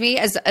surprise me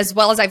as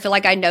well as I feel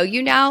like I know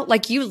you now.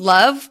 You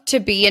love to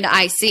be an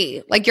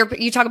IC.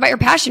 You talk about your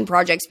passion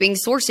projects, being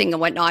sourcing and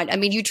whatnot. I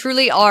mean, you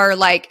truly are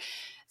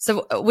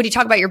so when you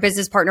talk about your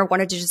business partner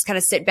wanted to just kind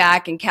of sit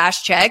back and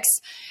cash checks,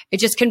 it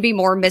just can be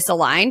more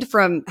misaligned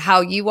from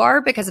how you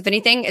are. Because if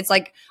anything, it's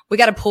we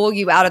got to pull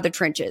you out of the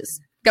trenches.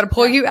 Got to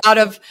pull you out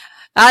of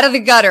the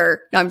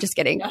gutter. No, I'm just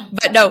kidding. Yeah.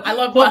 But no, I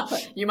love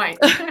you might.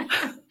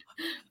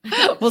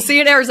 We'll see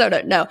you in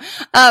Arizona. No,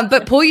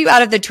 but pull you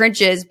out of the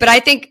trenches. But I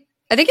think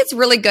it's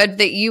really good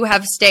that you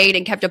have stayed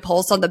and kept a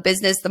pulse on the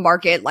business, the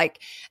market,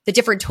 the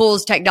different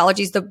tools,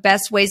 technologies, the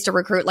best ways to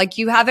recruit.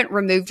 You haven't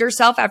removed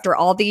yourself after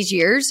all these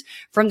years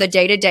from the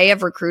day-to-day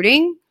of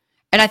recruiting.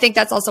 And I think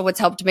that's also what's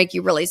helped make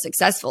you really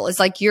successful. It's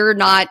you're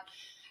not,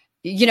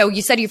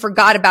 you said you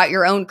forgot about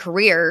your own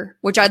career,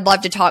 which I'd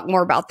love to talk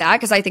more about that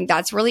because I think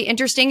that's really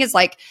interesting. Is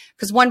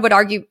because one would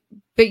argue,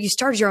 but you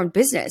started your own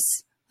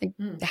business.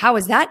 Like, how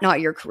is that not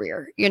your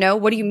career? You know,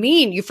 what do you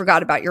mean you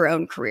forgot about your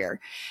own career?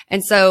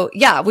 And so,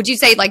 yeah, would you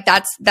say like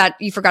that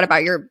you forgot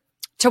about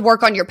to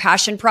work on your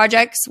passion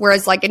projects?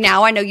 Whereas like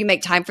now I know you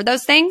make time for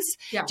those things.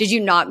 Yeah. Did you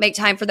not make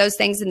time for those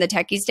things in the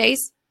techies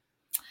days?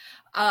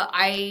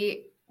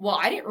 I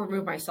didn't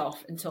remove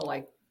myself until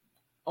like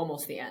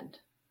almost the end.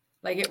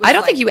 Like it was I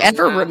don't like think you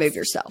ever remove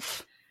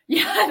yourself.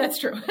 Yeah, that's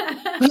true.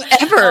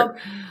 Ever.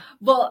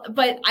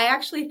 But I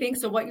actually think,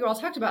 so what you all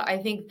talked about, I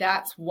think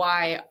that's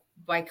why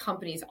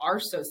companies are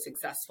so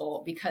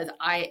successful, because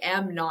I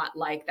am not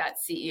like that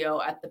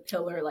CEO at the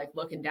pillar, like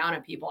looking down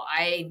at people.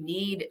 I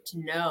need to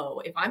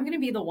know if I'm going to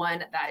be the one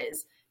that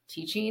is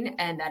teaching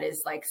and that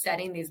is like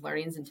setting these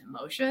learnings into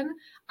motion,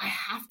 I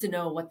have to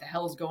know what the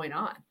hell's going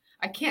on.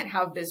 I can't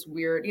have this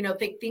weird,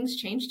 things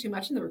change too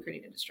much in the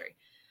recruiting industry.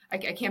 I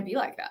can't be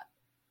like that.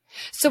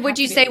 So would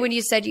you say when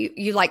you said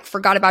you like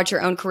forgot about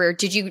your own career,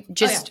 did you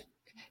just,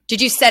 did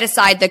you set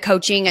aside the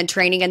coaching and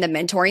training and the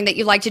mentoring that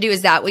you like to do?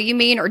 Is that what you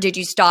mean? Or did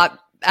you stop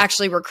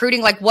actually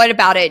recruiting? Like what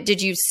about it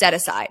did you set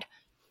aside?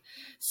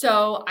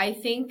 So I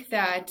think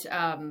that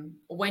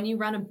when you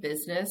run a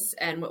business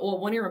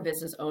when you're a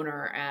business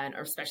owner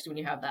or especially when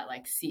you have that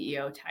like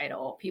CEO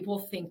title, people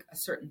think a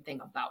certain thing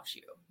about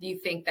you. You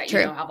think that you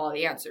don't have all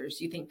the answers.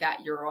 You think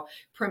that you're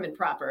prim and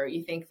proper.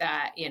 You think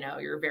that,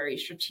 you're very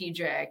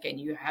strategic and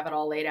you have it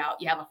all laid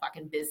out. You have a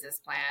fucking business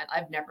plan.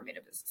 I've never made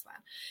a business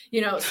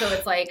plan, so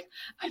it's like,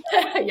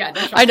 yeah,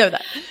 I know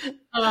that.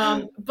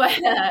 But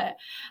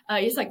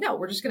it's like, no,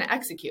 we're just going to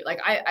execute.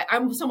 Like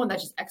I'm someone that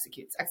just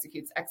executes.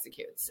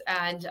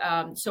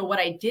 And so what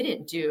I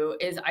didn't do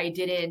is I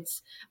didn't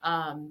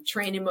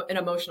train in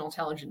emotional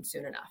intelligence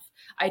soon enough.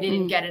 I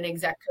didn't get an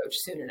exec coach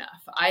soon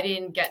enough. I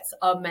didn't get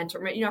a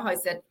mentor. You know how I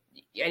said,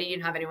 I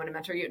didn't have anyone to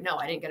mentor you? No,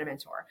 I didn't get a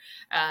mentor.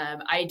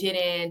 I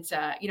didn't,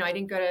 I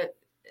didn't go to,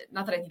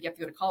 not that I think you have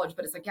to go to college,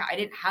 but it's like, yeah, I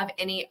didn't have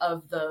any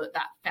of that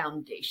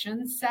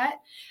foundation set.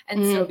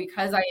 And so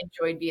because I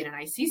enjoyed being an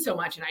IC so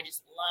much and I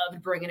just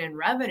loved bringing in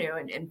revenue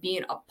and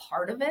being a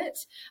part of it.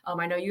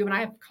 I know you and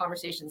I have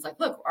conversations like,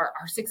 look,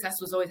 our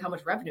success was always how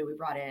much revenue we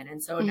brought in.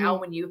 And so now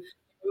when you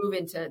move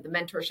into the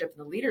mentorship and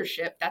the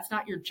leadership, that's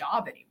not your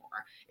job anymore.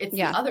 It's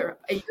the other,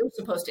 you're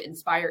supposed to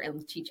inspire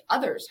and teach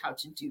others how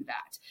to do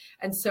that.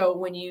 And so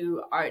when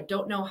you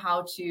don't know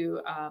how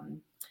to,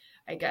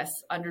 I guess,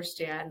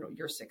 understand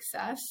your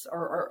success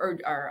or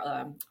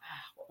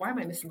why am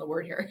I missing the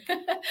word here?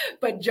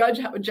 But judge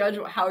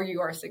how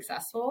you are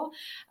successful.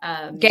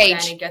 Gauge.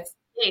 And it gets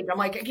gauge. I'm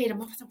like, gauge,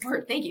 what's the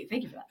word? Thank you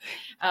for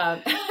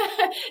that.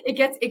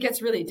 It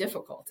gets really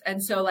difficult.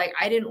 And so like,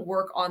 I didn't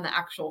work on the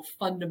actual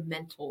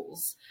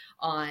fundamentals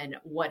on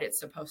what it's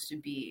supposed to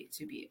be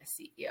a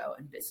CEO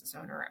and business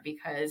owner,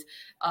 because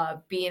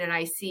being an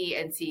IC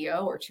and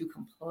CEO are two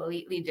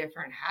completely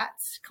different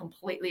hats,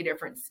 completely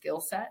different skill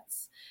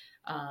sets.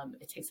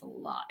 It takes a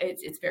lot.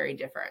 It's very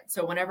different.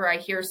 So whenever I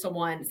hear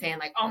someone saying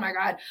like, oh my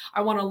God,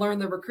 I want to learn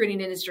the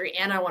recruiting industry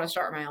and I want to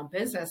start my own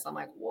business, I'm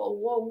like,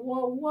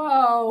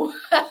 whoa.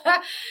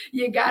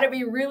 You got to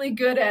be really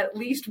good at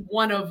least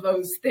one of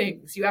those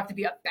things. You have to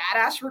be a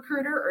badass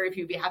recruiter, or if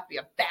you have to be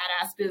a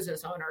badass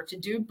business owner. To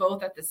do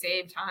both at the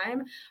same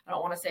time, I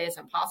don't want to say it's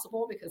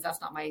impossible because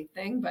that's not my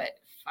thing, but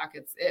fuck,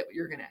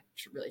 you're going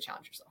to really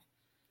challenge yourself.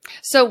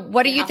 So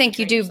what do you think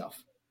you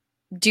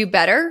do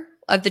better?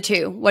 Of the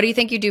two, what do you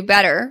think you do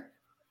better?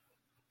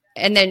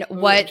 And then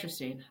what?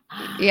 Interesting.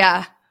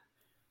 Yeah.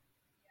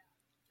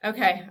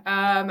 Okay.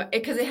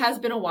 Because it has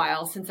been a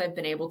while since I've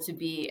been able to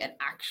be an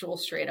actual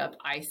straight up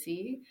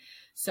IC.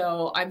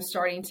 So I'm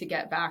starting to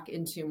get back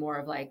into more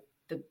of like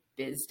the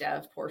biz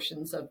dev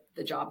portions of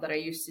the job that I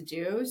used to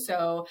do.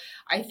 So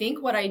I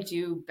think what I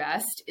do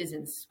best is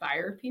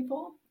inspire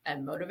people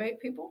and motivate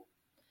people.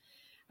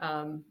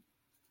 But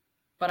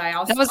I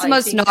also— That was the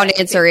most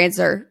non-answer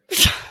answer.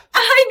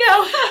 I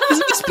know.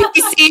 It's the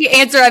most PC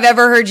answer I've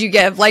ever heard you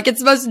give. Like, it's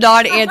the most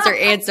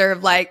non-answer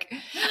of like,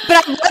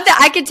 but I love that.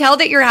 I can tell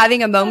that you're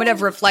having a moment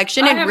of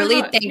reflection and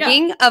really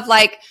thinking of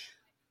like,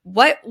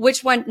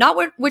 which one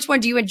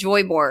do you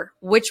enjoy more?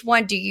 Which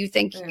one do you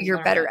think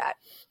you're better at?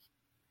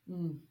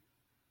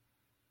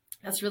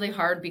 That's really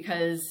hard,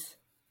 because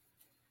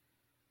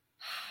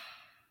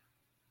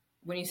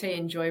when you say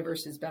enjoy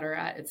versus better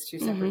at, it's two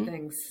separate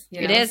things.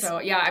 It is. So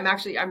yeah,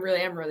 I'm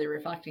really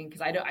reflecting,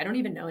 because I don't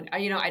even know.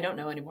 I don't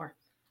know anymore.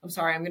 I'm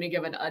sorry. I'm going to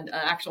give an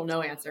actual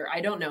no answer.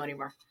 I don't know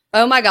anymore.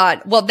 Oh my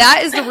God. Well,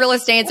 that is the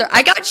realest answer.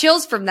 I got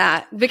chills from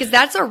that, because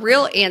that's a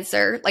real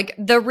answer. Like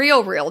the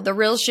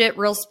real shit,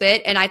 real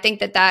spit. And I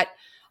think that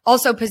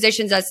also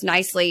positions us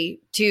nicely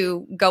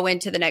to go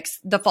into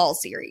the fall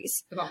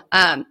series.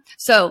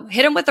 So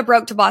hit them with a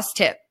broke to boss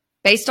tip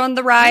based on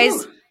the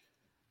rise. Ooh.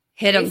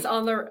 Hit them.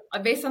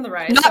 Based on the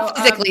rise. Not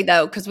physically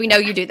though, because we know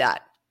you do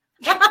that.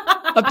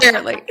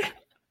 Apparently.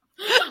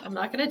 I'm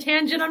not going to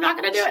tangent. I'm not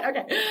going to do it.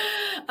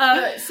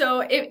 Okay.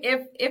 So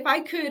if I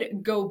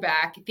could go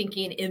back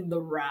thinking in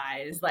the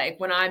rise, like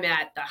when I'm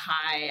at the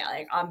high,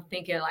 like I'm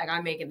thinking like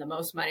I'm making the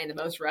most money, the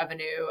most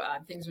revenue,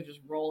 things are just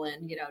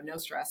rolling, no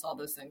stress, all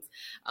those things.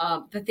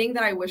 The thing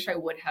that I wish I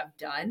would have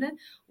done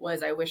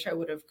was I wish I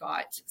would have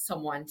got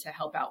someone to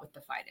help out with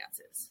the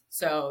finances.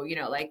 So,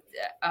 I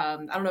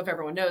don't know if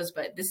everyone knows,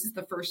 but this is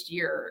the first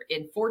year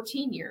in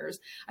 14 years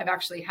I've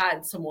actually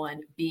had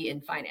someone be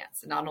in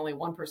finance. And not only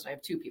one person, I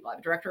have two people. I have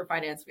a director of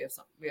finance.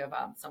 We have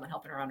someone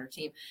helping her on her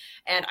team.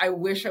 And I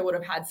wish I would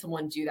have had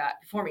someone do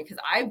that before me because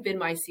I've been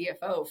my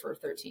CFO for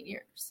 13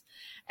 years.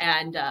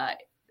 And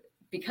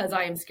because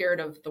I am scared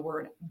of the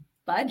word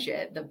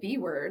budget, the B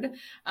word,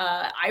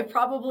 I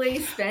probably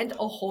spent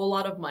a whole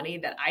lot of money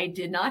that I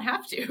did not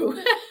have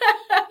to.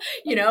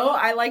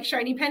 I like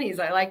shiny pennies.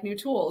 I like new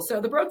tools.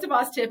 So the broke to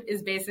boss tip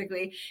is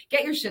basically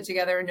get your shit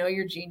together, know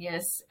your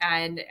genius,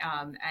 and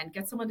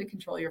get someone to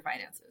control your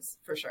finances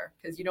for sure.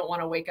 Because you don't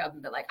want to wake up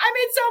and be like, I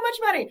made so much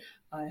money.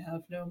 I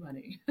have no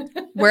money.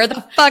 Where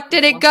the fuck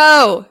did it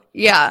go?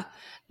 Yeah.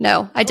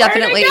 No, I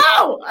definitely,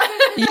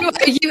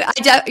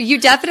 you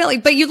definitely,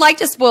 but you like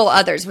to spoil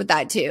others with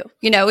that too.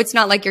 It's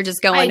not like you're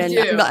just going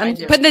I'm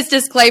putting this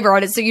disclaimer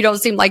on it so you don't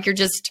seem like you're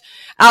just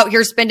out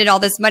here spending all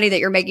this money that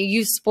you're making.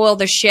 You spoil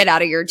the shit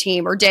out of your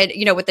team or did,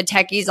 with the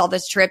techies, all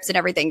this trips and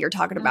everything you're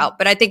talking about.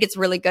 But I think it's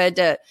really good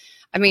to,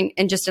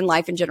 and just in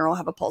life in general,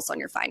 have a pulse on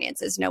your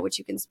finances, know what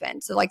you can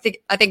spend. So I think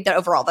that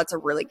overall, that's a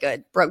really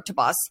good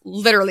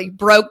literally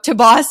broke to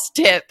boss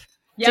tip.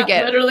 Yeah,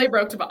 literally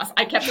broke to boss.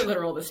 I kept it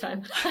literal this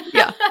time.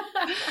 Yeah.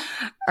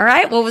 All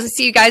right. Well, we'll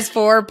see you guys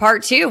for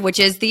part 2, which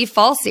is the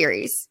fall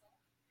series.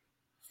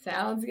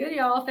 Sounds good,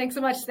 y'all. Thanks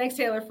so much. Thanks,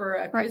 Taylor,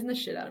 for crazy the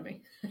shit out of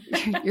me.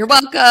 You're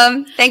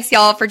welcome. Thanks,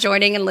 y'all, for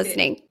joining and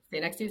listening. See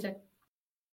you next Tuesday.